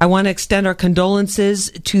 I want to extend our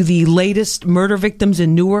condolences to the latest murder victims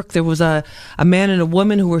in Newark. There was a man and a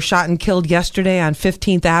woman who were shot and killed yesterday on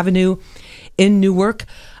 15th Avenue in Newark.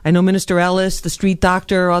 I know Minister Ellis, the street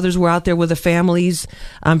doctor, others were out there with the families,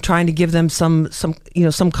 trying to give them some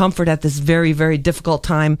comfort at this very, very difficult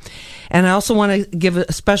time. And I also want to give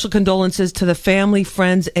a special condolences to the family,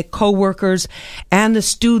 friends, and co-workers, and the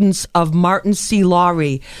students of Martin C.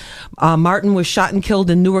 Lowry. Martin was shot and killed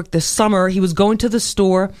in Newark this summer. He was going to the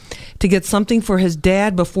store to get something for his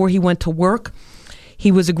dad before he went to work.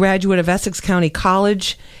 He was a graduate of Essex County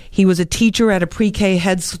College. He was a teacher at a pre-K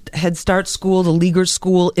Head Start school, the Leaguer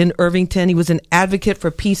School in Irvington. He was an advocate for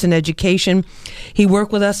peace and education. He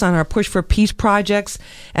worked with us on our Push for Peace projects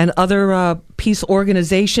and other peace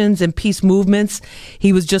organizations and peace movements.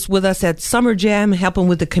 He was just with us at Summer Jam, helping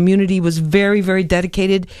with the community. He was very, very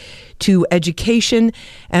dedicated to education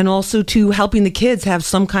and also to helping the kids have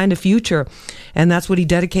some kind of future. And that's what he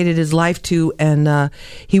dedicated his life to. And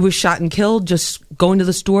he was shot and killed just going to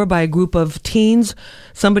the store by a group of teens,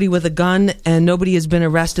 somebody with a gun, and nobody has been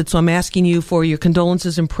arrested. So I'm asking you for your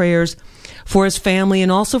condolences and prayers for his family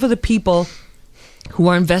and also for the people who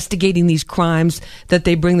are investigating these crimes, that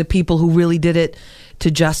they bring the people who really did it to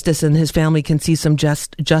justice and his family can see some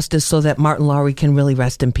justice so that Martin Lowry can really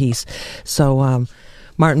rest in peace. So,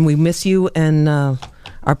 Martin, we miss you, and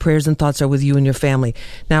our prayers and thoughts are with you and your family.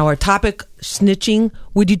 Now, our topic, snitching.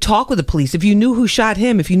 Would you talk with the police? If you knew who shot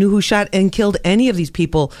him, if you knew who shot and killed any of these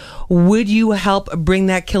people, would you help bring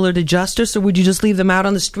that killer to justice, or would you just leave them out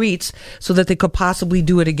on the streets so that they could possibly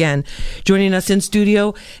do it again? Joining us in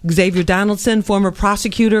studio, Xavier Donaldson, former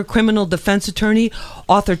prosecutor, criminal defense attorney,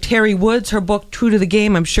 author Terry Woods, her book, True to the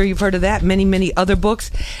Game. I'm sure you've heard of that. Many, many other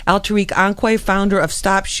books. Al-Tariq Anquay, founder of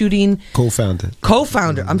Stop Shooting. Co-founder.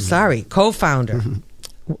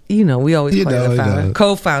 You know, we always call it founder.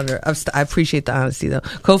 Co-founder of, I appreciate the honesty though.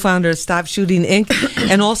 Co-founder of Stop Shooting Inc.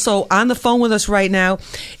 And also on the phone with us right now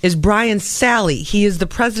is Brian Sally. He is the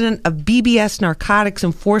president of BBS Narcotics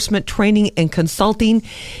Enforcement Training and Consulting.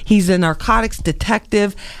 He's a narcotics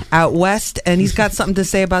detective out west, and he's got something to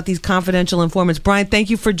say about these confidential informants. Brian, thank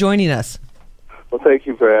you for joining us. Well, thank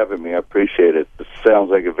you for having me. I appreciate it. This sounds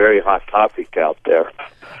like a very hot topic out there.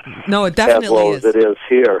 No, it definitely is. As well as it is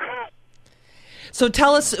here. So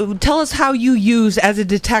tell us how you use, as a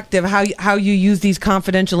detective, how you use these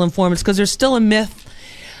confidential informants, because there's still a myth,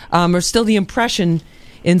 or still the impression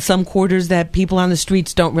in some quarters that people on the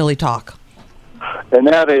streets don't really talk. And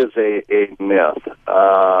that is a myth.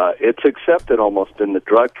 It's accepted almost in the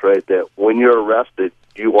drug trade that when you're arrested,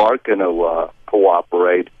 you are going to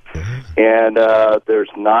cooperate, and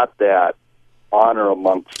there's not that honor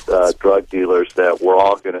amongst drug dealers that we're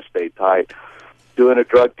all going to stay tight. Doing a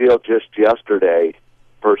drug deal just yesterday,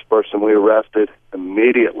 first person we arrested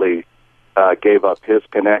immediately gave up his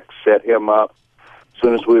connect, set him up. As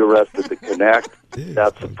soon as we arrested the connect,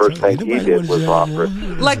 that's the first thing he did was offer.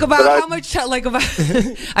 Like about how much? Like about?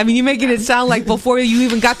 I mean, you're making it sound like before you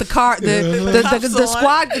even got the car, the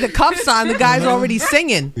squad, the cuffs on, the guy's already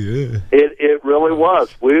singing. Yeah. It really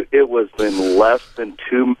was. It was in less than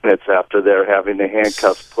 2 minutes after they're having the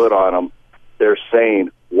handcuffs put on them, they're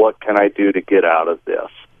saying, "What can I do to get out of this?"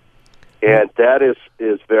 And that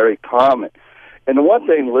is very common. And the one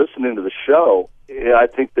thing listening to the show, I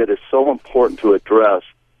think that is so important to address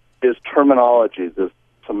is terminology, the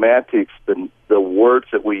semantics, the words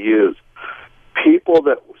that we use. People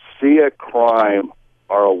that see a crime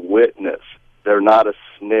are a witness. They're not a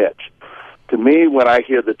snitch. To me, when I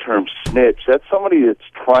hear the term snitch, that's somebody that's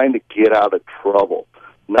trying to get out of trouble,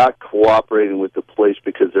 not cooperating with the police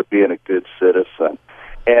because they're being a good citizen.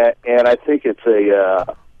 And I think it's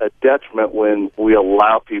a detriment when we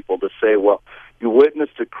allow people to say, well, you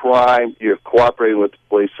witnessed a crime, you're cooperating with the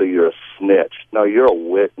police, so you're a snitch. No, you're a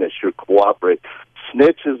witness, you're cooperating.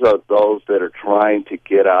 Snitches are those that are trying to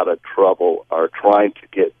get out of trouble, are trying to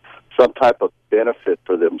get some type of benefit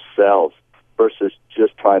for themselves versus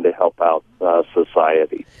just trying to help out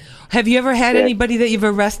society. Have you ever had anybody that you've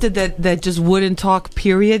arrested that just wouldn't talk,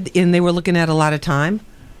 period, and they were looking at a lot of time?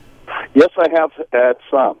 Yes, I have had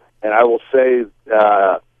some. And I will say,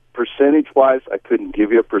 percentage-wise, I couldn't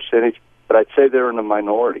give you a percentage, but I'd say they're in the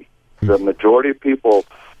minority. The majority of people,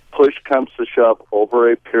 push comes to shove, over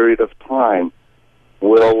a period of time,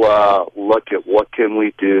 will look at what can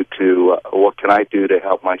I do to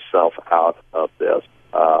help myself out of this.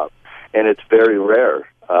 And it's very rare,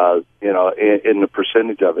 in the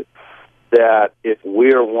percentage of it, that if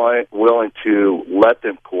we are willing to let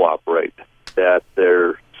them cooperate, that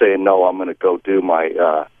they're saying, no, I'm going to go do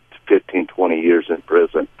my 15, 20 years in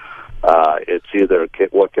prison. It's either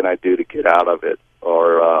what can I do to get out of it,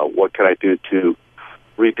 or what can I do to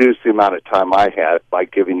reduce the amount of time I had by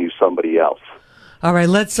giving you somebody else. All right,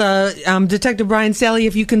 let's, Detective Brian Sally,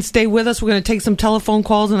 if you can stay with us, we're going to take some telephone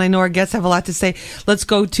calls, and I know our guests have a lot to say. Let's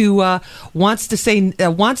go to wants to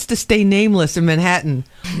stay nameless in Manhattan.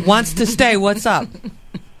 Wants to stay, what's up?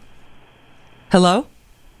 Hello?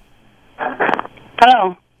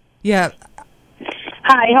 Hello. Yeah.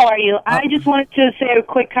 Hi, how are you? I just wanted to say a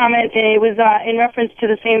quick comment. It was in reference to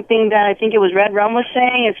the same thing that I think it was Red Rum was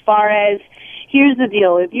saying, as far as, here's the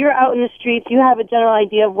deal. If you're out in the streets, you have a general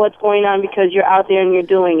idea of what's going on because you're out there and you're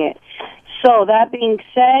doing it. So that being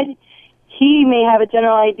said, he may have a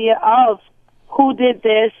general idea of who did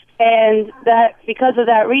this, and that because of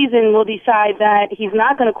that reason will decide that he's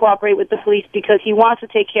not going to cooperate with the police because he wants to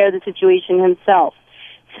take care of the situation himself.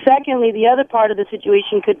 Secondly, the other part of the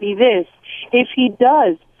situation could be this. If he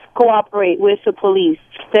does cooperate with the police,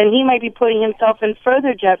 then he might be putting himself in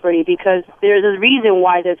further jeopardy because there's a reason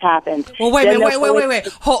why this happened. Well, wait.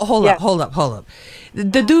 Hold up.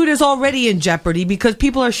 The dude is already in jeopardy because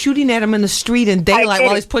people are shooting at him in the street in daylight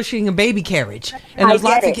while he's pushing a baby carriage. And there's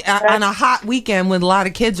lots of, on a hot weekend with a lot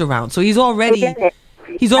of kids around. So he's already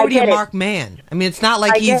a marked man. I mean, it's not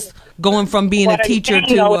like he's going from being a teacher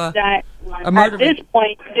to a murderer. At this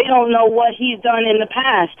point, they don't know what he's done in the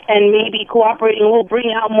past, and maybe cooperating will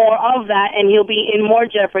bring out more of that, and he'll be in more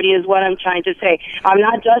jeopardy, is what I'm trying to say. I'm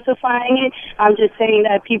not justifying it. I'm just saying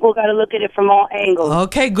that people got to look at it from all angles.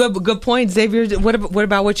 Okay, good point, Xavier. What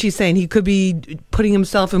about what she's saying? He could be putting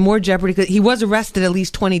himself in more jeopardy because he was arrested at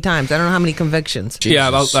least 20 times. I don't know how many convictions. Yeah,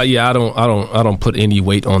 I don't put any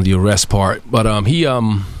weight on the arrest part, but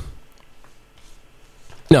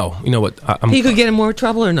No, you know what? He could get in more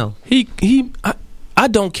trouble or no? I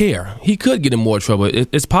don't care. He could get in more trouble.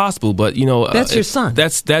 It's possible, but that's your son.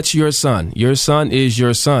 That's your son. Your son is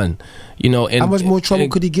your son. And how much more trouble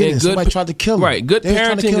could he get if somebody tried to kill him? Right. Good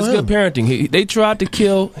parenting is good parenting. They tried to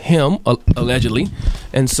kill him allegedly,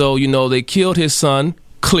 and so they killed his son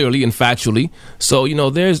clearly and factually. So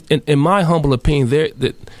there's, in my humble opinion,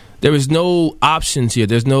 there is no options here.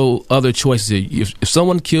 There's no other choices here. If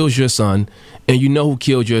someone kills your son and you know who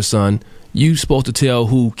killed your son, you're supposed to tell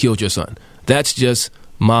who killed your son. That's just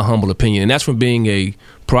my humble opinion. And that's from being a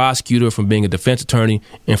prosecutor, from being a defense attorney,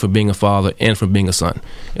 and from being a father, and from being a son.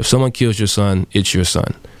 If someone kills your son, it's your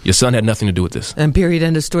son. Your son had nothing to do with this. And period,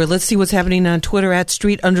 end of story. Let's see what's happening on Twitter at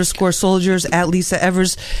 _soldiers, at Lisa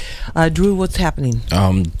Evers. Drew, what's happening?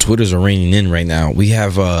 Twitters are raining in right now. We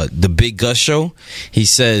have the Big Gus Show. He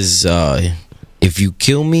says, if you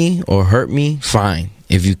kill me or hurt me, fine.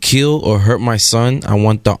 If you kill or hurt my son, I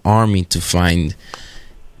want the army to find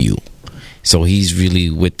you. So he's really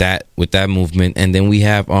with that movement. And then we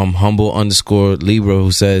have humble_Libra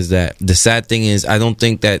who says that the sad thing is I don't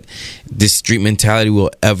think that this street mentality will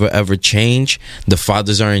ever change. The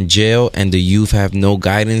fathers are in jail and the youth have no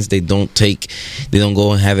guidance. They don't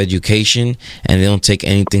go and have education, and they don't take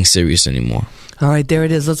anything serious anymore. All right, there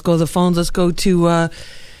it is. Let's go to the phones. Let's go to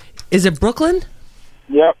is it Brooklyn?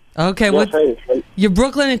 Yep. Okay, you're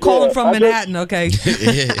Brooklyn and calling from Manhattan. Okay.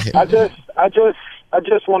 I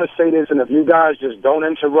just want to say this, and if you guys just don't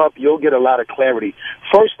interrupt, you'll get a lot of clarity.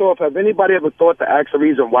 First off, have anybody ever thought to ask the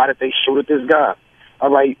reason why did they shoot at this guy? All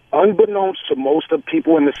right, unbeknownst to most of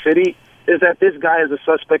people in the city is that this guy is a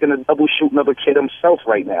suspect in a double shooting of a kid himself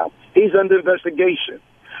right now. He's under investigation.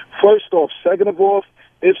 First off. Second of all,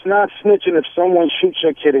 it's not snitching if someone shoots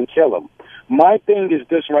your kid and kill him. My thing is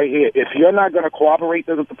this right here. If you're not going to cooperate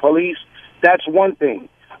with the police, that's one thing.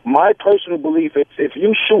 My personal belief is if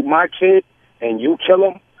you shoot my kid and you kill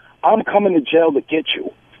him, I'm coming to jail to get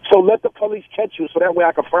you. So let the police catch you so that way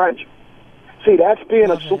I can find you. See, that's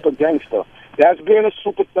being a super gangster. That's being a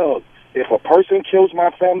super thug. If a person kills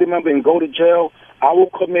my family member and go to jail, I will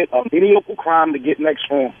commit a mediocre crime to get next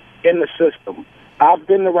to him in the system. I've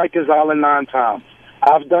been to Rikers Island 9 times.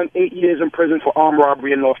 I've done 8 years in prison for armed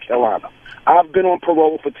robbery in North Carolina. I've been on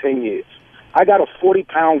parole for 10 years. I got a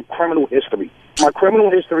 40-pound criminal history. My criminal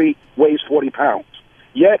history weighs 40 pounds.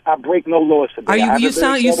 Yet I break no laws today. You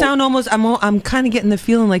sound almost. I'm kind of getting the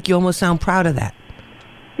feeling like you almost sound proud of that.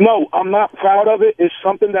 No, I'm not proud of it. It's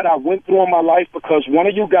something that I went through in my life because one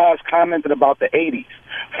of you guys commented about the 80s.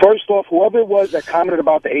 First off, whoever it was that commented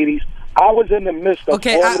about the 80s, I was in the midst of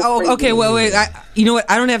wait. You know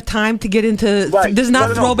what? I don't have time to get into. Right. This is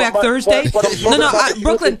not Throwback Thursday.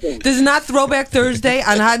 Brooklyn. This is not Throwback Thursday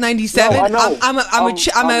on Hot 97. No,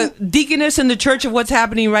 I'm a deaconess in the church of what's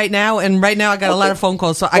happening right now, and right now I got a lot of phone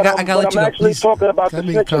calls, so I got to let you go. I'm actually talking about the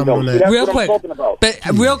snitching, though.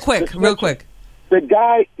 Real quick. The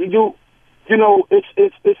guy, you know,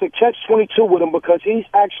 it's a catch-22 with him because he's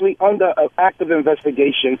actually under an active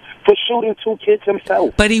investigation for shooting 2 kids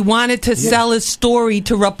himself. But he wanted to sell his story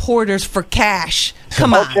to reporters for cash.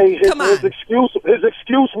 Come on, come on. His excuse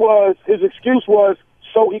was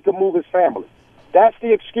so he could move his family. That's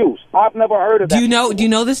the excuse. I've never heard of that. Do you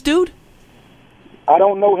know this dude? I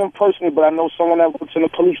don't know him personally, but I know someone that works in the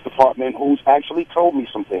police department who's actually told me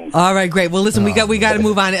some things. All right, great. Well, listen, we got to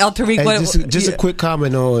move on. El Tariq, hey, just a quick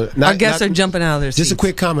comment on. Our guests are jumping out of their seats. Just a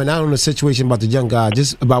quick comment, not on the situation about the young guy,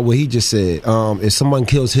 just about what he just said. If someone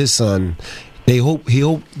kills his son, he hope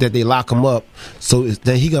that they lock him up, so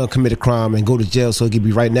then he gonna commit a crime and go to jail, so he can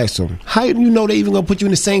be right next to him. How do you know they even gonna put you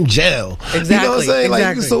in the same jail? Exactly. You know what I'm saying?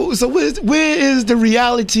 Exactly. Like, so where is the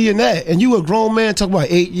reality in that? And you a grown man talking about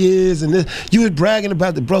 8 years, and this, you was bragging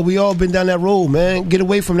about the bro. We all been down that road, man. Get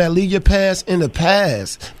away from that. Leave your past in the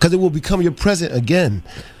past, because it will become your present again.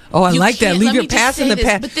 Oh, I like that. Leave your past in the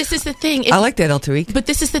past. But this is the thing. I like that, El Tariq. But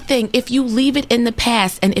this is the thing. If you leave it in the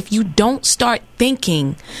past, and if you don't start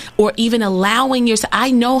thinking or even allowing yourself,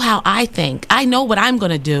 I know how I think. I know what I'm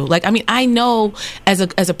going to do. Like, I mean, I know as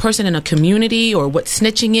a person in a community, or what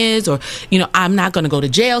snitching is, or, you know, I'm not going to go to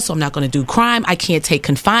jail, so I'm not going to do crime. I can't take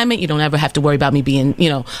confinement. You don't ever have to worry about me being, you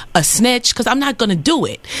know, a snitch, because I'm not going to do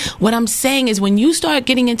it. What I'm saying is, when you start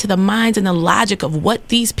getting into the minds and the logic of what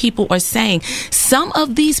these people are saying, some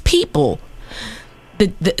of these people,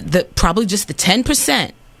 the probably just the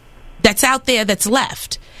 10% that's out there that's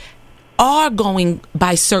left, are going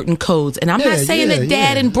by certain codes. And I'm not saying that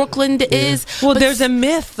Dad in Brooklyn is. Well, there's a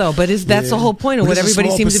myth, though, but that's the whole point of what everybody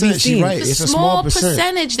seems to be seeing. Right. It's a small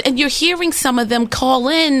percentage. And you're hearing some of them call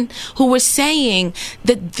in who were saying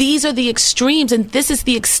that these are the extremes, and this is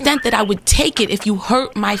the extent that I would take it if you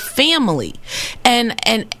hurt my family.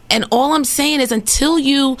 And all I'm saying is, until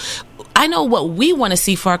you... I know what we want to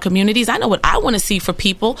see for our communities. I know what I want to see for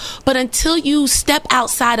people. But until you step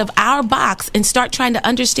outside of our box and start trying to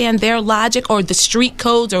understand their logic, or the street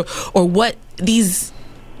codes, or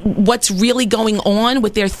what's really going on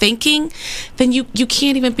with their thinking, then you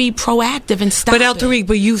can't even be proactive and stop it. But El Tariq,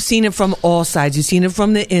 but you've seen it from all sides. You've seen it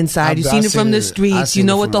from the inside. You've seen it from the streets. You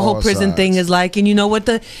know what the whole prison thing is like, and you know what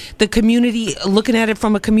the community, looking at it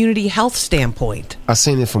from a community health standpoint. I've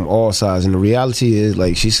seen it from all sides, and the reality is,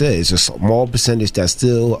 like she said, it's a small percentage that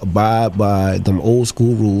still abide by them old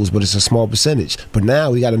school rules, but it's a small percentage. But now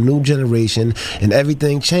we got a new generation, and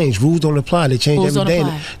everything changed. Rules don't apply. They change every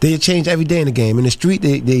day. They change every day in the game. In the street,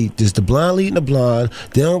 there's the blind leading the blind.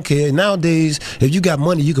 They don't care. Nowadays, if you got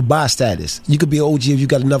money, you could buy status. You could be an OG if you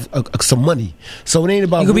got enough some money. So it ain't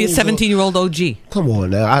about. You could be a 17-year-old OG. Come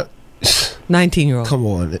on now, 19-year-old. Come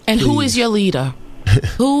on. And please. Who is your leader?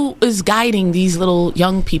 Who is guiding these little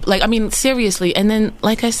young people? Like, I mean, seriously. And then,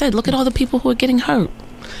 like I said, look at all the people who are getting hurt.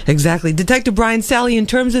 Exactly. Detective Brian Sally, in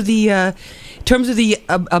terms of the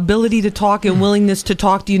ability to talk and willingness to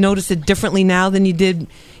talk, do you notice it differently now than you did,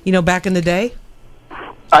 back in the day?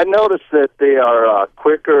 I noticed that they are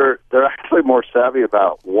quicker. They're actually more savvy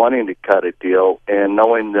about wanting to cut a deal and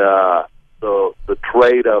knowing the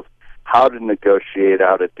trade of how to negotiate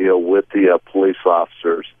out a deal with the police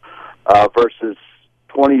officers versus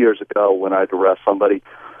 20 years ago when I'd arrest somebody.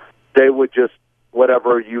 They would just,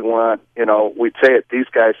 whatever you want, we'd say it, these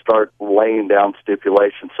guys start laying down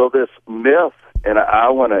stipulations. So this myth, and I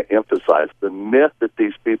want to emphasize, the myth that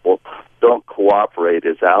these people don't cooperate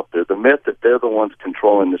is out there. The myth that they're the ones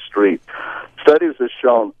controlling the street. Studies have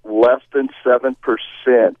shown less than 7%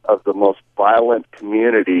 of the most violent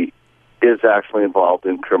community is actually involved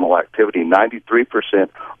in criminal activity. 93%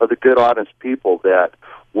 are the good, honest people that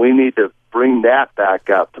we need to bring that back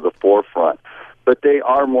out to the forefront. But they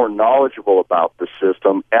are more knowledgeable about the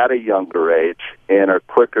system at a younger age and are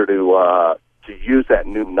quicker to use that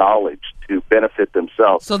new knowledge to benefit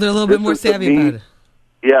themselves. So they're a little bit more savvy about it.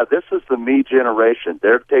 Yeah, this is the me generation.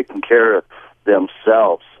 They're taking care of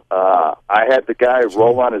themselves. I had the guy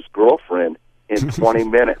roll on his girlfriend in 20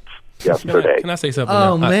 minutes yesterday. Can I say something?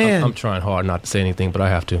 Oh, man. I'm trying hard not to say anything, but I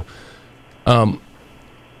have to.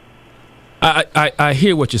 I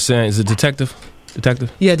hear what you're saying. Is it detective?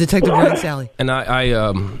 Yeah, Detective Brian Sally. And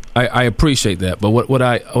I appreciate that. But what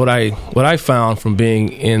I found from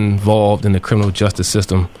being involved in the criminal justice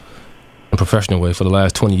system in a professional way for the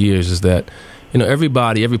last 20 years is that every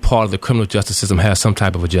part of the criminal justice system has some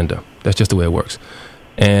type of agenda. That's just the way it works.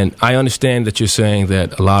 And I understand that you're saying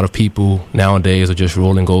that a lot of people nowadays are just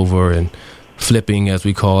rolling over and flipping, as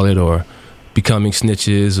we call it, or becoming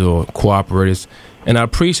snitches or cooperators. And I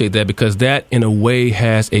appreciate that, because that, in a way,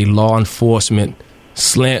 has a law enforcement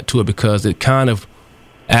slant to it, because it kind of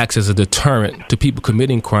acts as a deterrent to people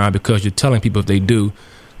committing crime, because you're telling people if they do,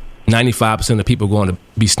 95% of people are going to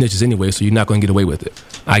be snitches anyway, so you're not going to get away with it.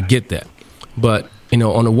 I get that. But,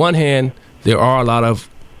 on the one hand, there are a lot of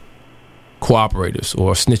cooperators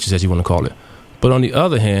or snitches, as you want to call it. But on the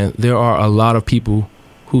other hand, there are a lot of people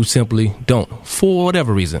who simply don't, for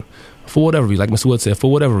whatever reason. Like Mr. Wood said,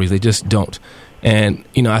 for whatever reason, they just don't. And,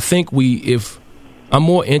 I think I'm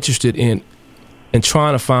more interested in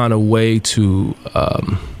trying to find a way to,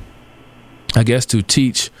 to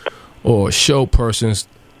teach or show persons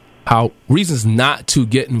how reasons not to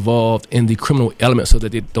get involved in the criminal element so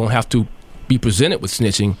that they don't have to be presented with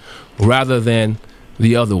snitching rather than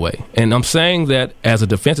the other way. And I'm saying that as a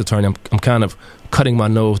defense attorney, I'm kind of cutting my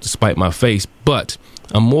nose to spite my face, but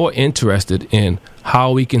I'm more interested in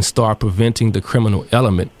how we can start preventing the criminal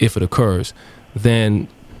element if it occurs than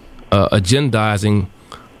agendizing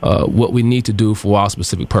what we need to do for our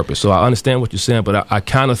specific purpose. So I understand what you're saying, but I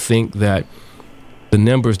kind of think that the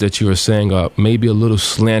numbers that you are saying are maybe a little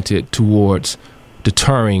slanted towards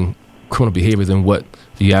deterring criminal behavior than what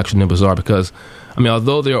the actual numbers are. Because,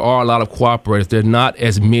 although there are a lot of cooperators, there are not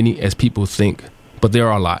as many as people think, but there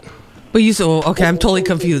are a lot. But you said, okay, I'm totally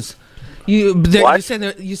confused. You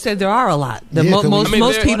said there are a lot.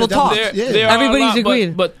 Most people talk. Everybody's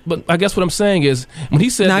agreeing. But I guess what I'm saying is when he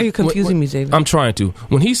said now you're confusing me, Xavier. I'm trying to.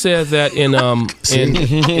 When he said that in all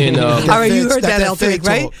right, you heard that, Eltrick,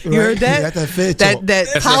 right? You heard that?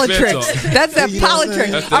 That politics. That's that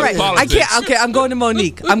politics. All right, I can't. Okay, I'm going to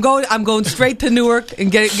Monique. I'm going straight to Newark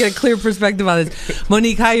and get a clear perspective on this.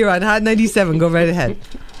 Monique, hi, you're on Hot 97. Go right ahead.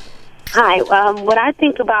 Hi. What I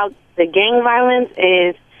think about the gang violence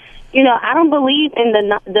is, I don't believe in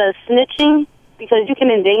the snitching because you can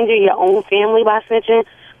endanger your own family by snitching.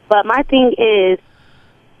 But my thing is,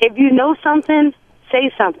 if you know something,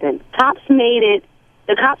 say something.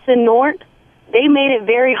 The cops in Newark, they made it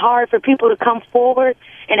very hard for people to come forward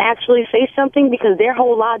and actually say something because their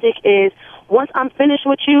whole logic is, once I'm finished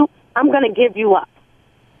with you, I'm going to give you up.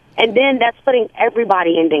 And then that's putting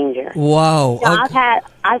everybody in danger. Wow. Okay.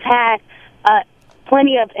 I've had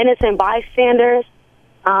plenty of innocent bystanders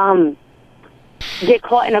get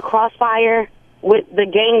caught in a crossfire with the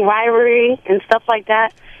gang rivalry and stuff like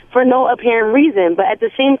that for no apparent reason. But at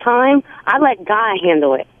the same time, I let God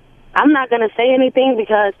handle it. I'm not going to say anything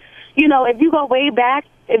because, if you go way back,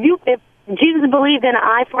 if Jesus believed in an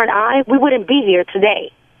eye for an eye, we wouldn't be here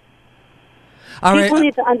today. People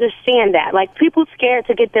need to understand that. Like, people scared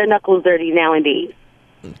to get their knuckles dirty nowadays.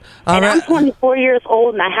 I'm 24 years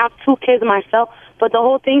old and I have 2 kids myself. But the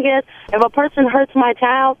whole thing is, if a person hurts my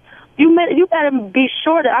child, you better be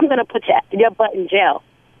sure that I'm going to put your butt in jail.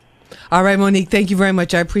 All right, Monique, thank you very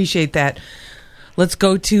much. I appreciate that. Let's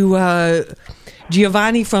go to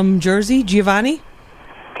Giovanni from Jersey. Giovanni?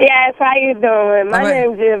 Yes, how you doing? My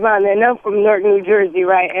name's Giovanni, and I'm from Newark, New Jersey,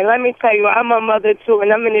 right? And let me tell you, I'm a mother, too,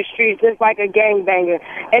 and I'm in the streets just like a gangbanger.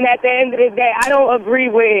 And at the end of the day, I don't agree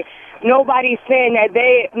with nobody saying that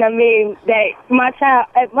that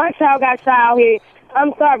if my child got shot out here,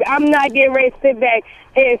 I'm sorry, I'm not getting ready to sit back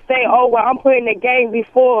and say, oh, well, I'm putting the gang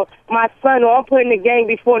before my son, or I'm putting the gang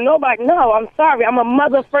before nobody. No, I'm sorry, I'm a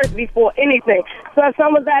mother first before anything. So if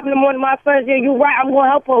something's happening to one of my sons, yeah, you're right, I'm going to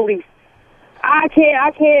help police. I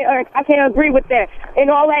can't agree with that. And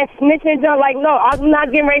all that snitching done, like, no, I'm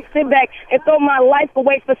not getting ready to sit back and throw my life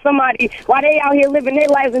away for somebody while they out here living their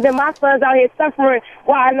lives and then my son's out here suffering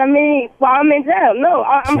while I'm in jail. No,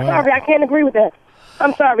 I'm sorry, I can't agree with that.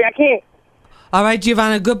 I'm sorry, I can't. All right,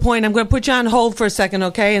 Giovanna, good point. I'm going to put you on hold for a second,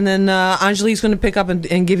 okay? And then Angelique's going to pick up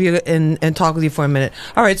and give you and talk with you for a minute.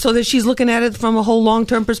 All right, so that she's looking at it from a whole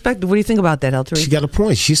long-term perspective. What do you think about that, Eltrick? She got a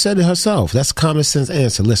point. She said it herself. That's a common sense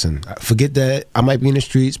answer. Listen, forget that. I might be in the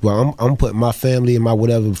streets, but I'm putting my family and my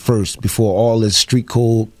whatever first before all this street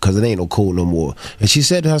code, because it ain't no code no more. And she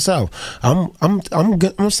said it herself.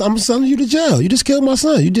 I'm sending you to jail. You just killed my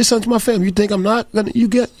son. You did something to my family. You think I'm not gonna? You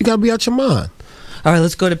got to be out your mind. All right,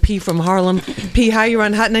 let's go to P from Harlem. P, hi, you're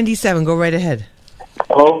on Hot 97. Go right ahead.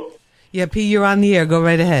 Hello? Yeah, P, you're on the air. Go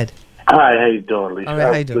right ahead. Hi, how you doing, Lisa? All right,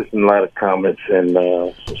 how you doing? I've listened to a lot of comments, and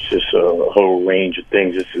it's just a whole range of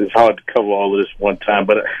things. It's hard to cover all of this one time,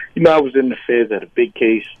 but, I was in the feds at a big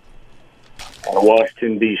case out of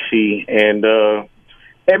Washington, D.C., and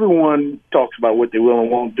everyone talks about what they will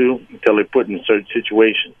and won't do until they're put in a certain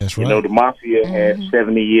situation. That's right. The Mafia had a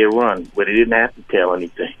 70-year run where they didn't have to tell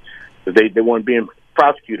anything. They weren't being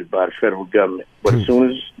prosecuted by the federal government. But as soon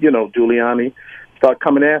as, Giuliani start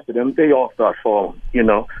coming after them, they all start falling.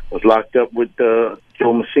 Was locked up with Joe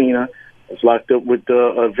Messina, was locked up with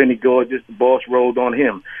Vinnie Gorgeous. The boss rolled on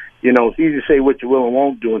him. It's easy to say what you will and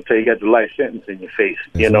won't do until you got the life sentence in your face,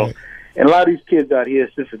 Right. And a lot of these kids out here,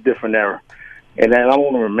 it's just a different era. And then I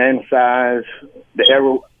want to romanticize the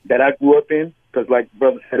era that I grew up in, because like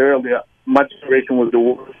Brother said earlier, my generation was the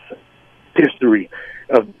worst history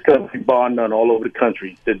of country, bar none, all over the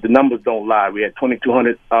country. The numbers don't lie. We had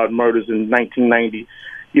 2,200 murders in 1990.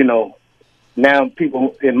 You know, now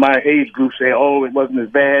people in my age group say, "Oh, it wasn't as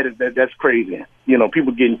bad." That's crazy. You know,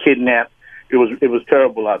 people getting kidnapped. It was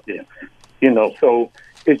terrible out there. You know, so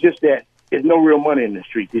it's just that there's no real money in the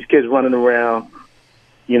street. These kids running around.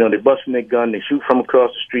 You know, they're busting their gun. They shoot from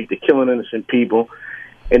across the street. They're killing innocent people.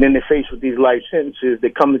 And then they're faced with these life sentences. They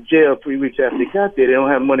come to jail 3 weeks after they got there. They don't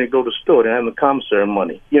have money to go to the store. They don't have the commissary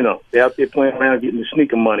money. You know, they're out there playing around getting the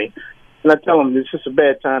sneaker money. And I tell them, it's just a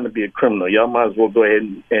bad time to be a criminal. Y'all might as well go ahead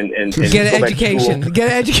and get an education.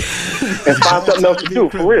 Get an education. And find something else to do,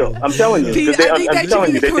 for real. I'm telling you. I'm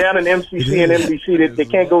telling you, they're down in MCC and MDC. They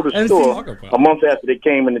can't go to the store a month after they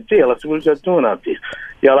came in the jail. I said, what y'all doing out there?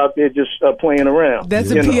 Y'all out there just playing around.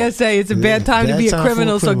 That's a PSA. It's a bad time to be a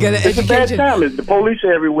criminal, so get an education. It's a bad time. The police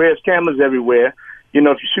are everywhere. There's cameras everywhere. You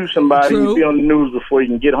know, if you shoot somebody, you'll be on the news before you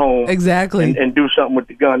can get home. Exactly. And do something with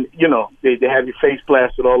the gun. You know, they have your face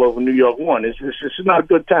blasted all over New York 1. It's not a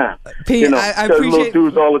good time. Pete, you know, I appreciate little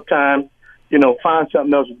dudes all the time. You know, find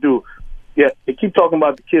something else to do. Yeah, they keep talking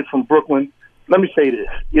about the kid from Brooklyn. Let me say this.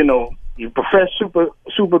 You know, you profess super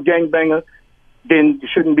gangbanger, then you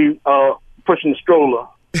shouldn't be pushing the stroller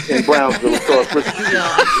in Brownsville.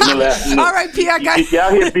 All right, P, I got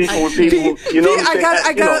y'all here beefing with people. You know,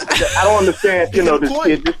 I don't understand. You know, this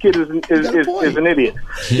kid is an idiot.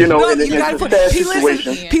 You know, and it's a sad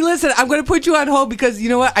situation. P, listen, I'm going to put you on hold because you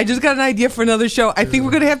know what? I just got an idea for another show. I think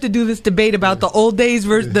we're going to have to do this debate about the old days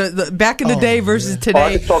versus the back in the day versus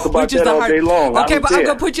today. I can talk about that all day long. Okay, but I'm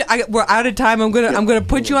going to put you. We're out of time. I'm going to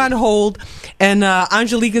put you on hold, and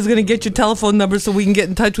Angelique is going to get your telephone number so we can get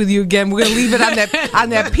in touch with you again. We're going to leave it on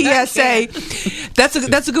that PSA. That's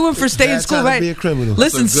a good one for stay in school, right? Be a criminal.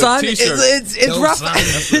 Listen, son, it's rough.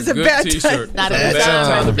 It's a bad time. Not a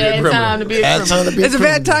bad time to be a criminal. It's a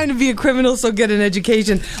bad time to be a criminal, so get an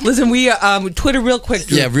education. Listen, we Twitter real quick.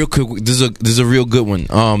 Drew. Yeah, real quick. This is a real good one.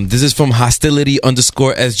 This is from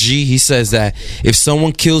hostility_SG. He says that if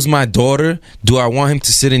someone kills my daughter, do I want him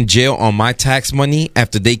to sit in jail on my tax money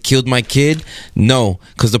after they killed my kid? No,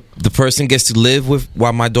 because the person gets to live with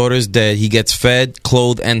while my daughter is dead. He gets fed,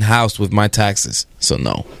 clothed, and housed with my taxes. So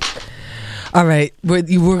no. All right, we're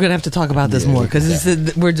going to have to talk about this more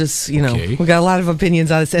because we're just, you know, we got a lot of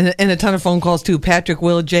opinions on this and a ton of phone calls too. Patrick,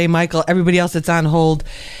 Will, Jay, Michael, everybody else that's on hold.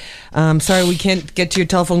 Sorry we can't get to your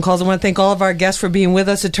telephone calls. I want to thank all of our guests for being with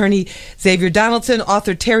us. Attorney Xavier Donaldson,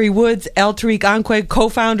 author Terry Woods, El Tariq Anquet,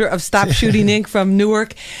 co-founder of Stop Shooting Inc. from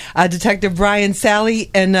Newark, Detective Brian Sally,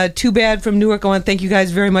 and Too Bad from Newark. I want to thank you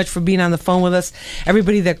guys very much for being on the phone with us.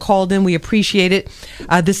 Everybody that called in, we appreciate it.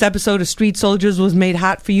 This episode of Street Soldiers was made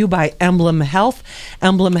hot for you by Emblem Health.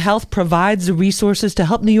 Emblem Health provides the resources to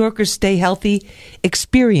help New Yorkers stay healthy,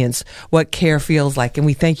 experience what care feels like. And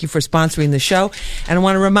we thank you for sponsoring the show. And I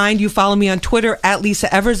want to remind you, follow me on Twitter at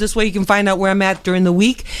Lisa Evers. This way you can find out where I'm at during the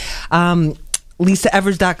week.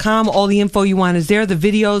 LisaEvers.com. All the info you want is there. The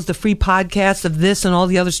videos, the free podcasts of this and all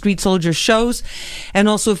the other Street Soldier shows. And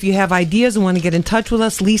also, if you have ideas and want to get in touch with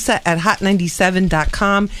us, Lisa at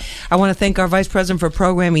hot97.com. I want to thank our Vice President for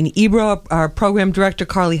Programming, Ebro, our Program Director,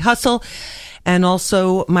 Carly Hustle, and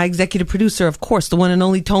also my executive producer, of course, the one and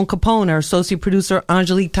only Tone Capone, our associate producer,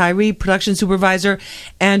 Angelique Tyree, production supervisor,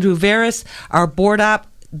 Andrew Veras, our board op,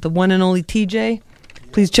 the one and only TJ.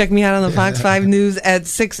 Please check me out on the Fox 5 News at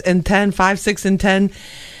 6 and 10, 5, 6, and 10.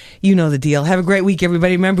 You know the deal. Have a great week,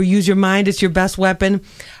 everybody. Remember, use your mind. It's your best weapon.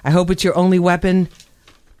 I hope it's your only weapon.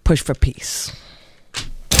 Push for peace.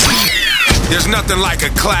 There's nothing like a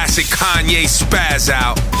classic Kanye spaz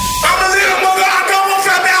out. I'm a little mother. I don't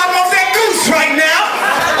want that goose right now.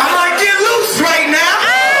 I might get loose right now.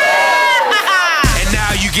 And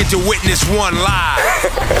now you get to witness one live.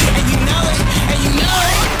 And you know it.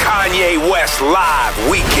 Kanye West Live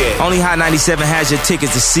Weekend. Only Hot 97 has your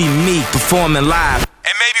tickets to see me performing live.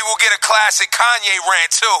 And maybe we'll get a classic Kanye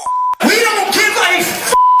rant too. We don't give a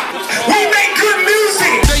f***. We make good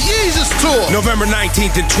music. The Yeezus Tour. November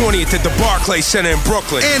 19th and 20th at the Barclays Center in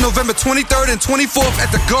Brooklyn. And November 23rd and 24th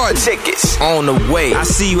at the Garden. Tickets on the way. I'll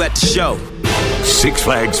see you at the show. Six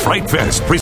Flags Fright Fest.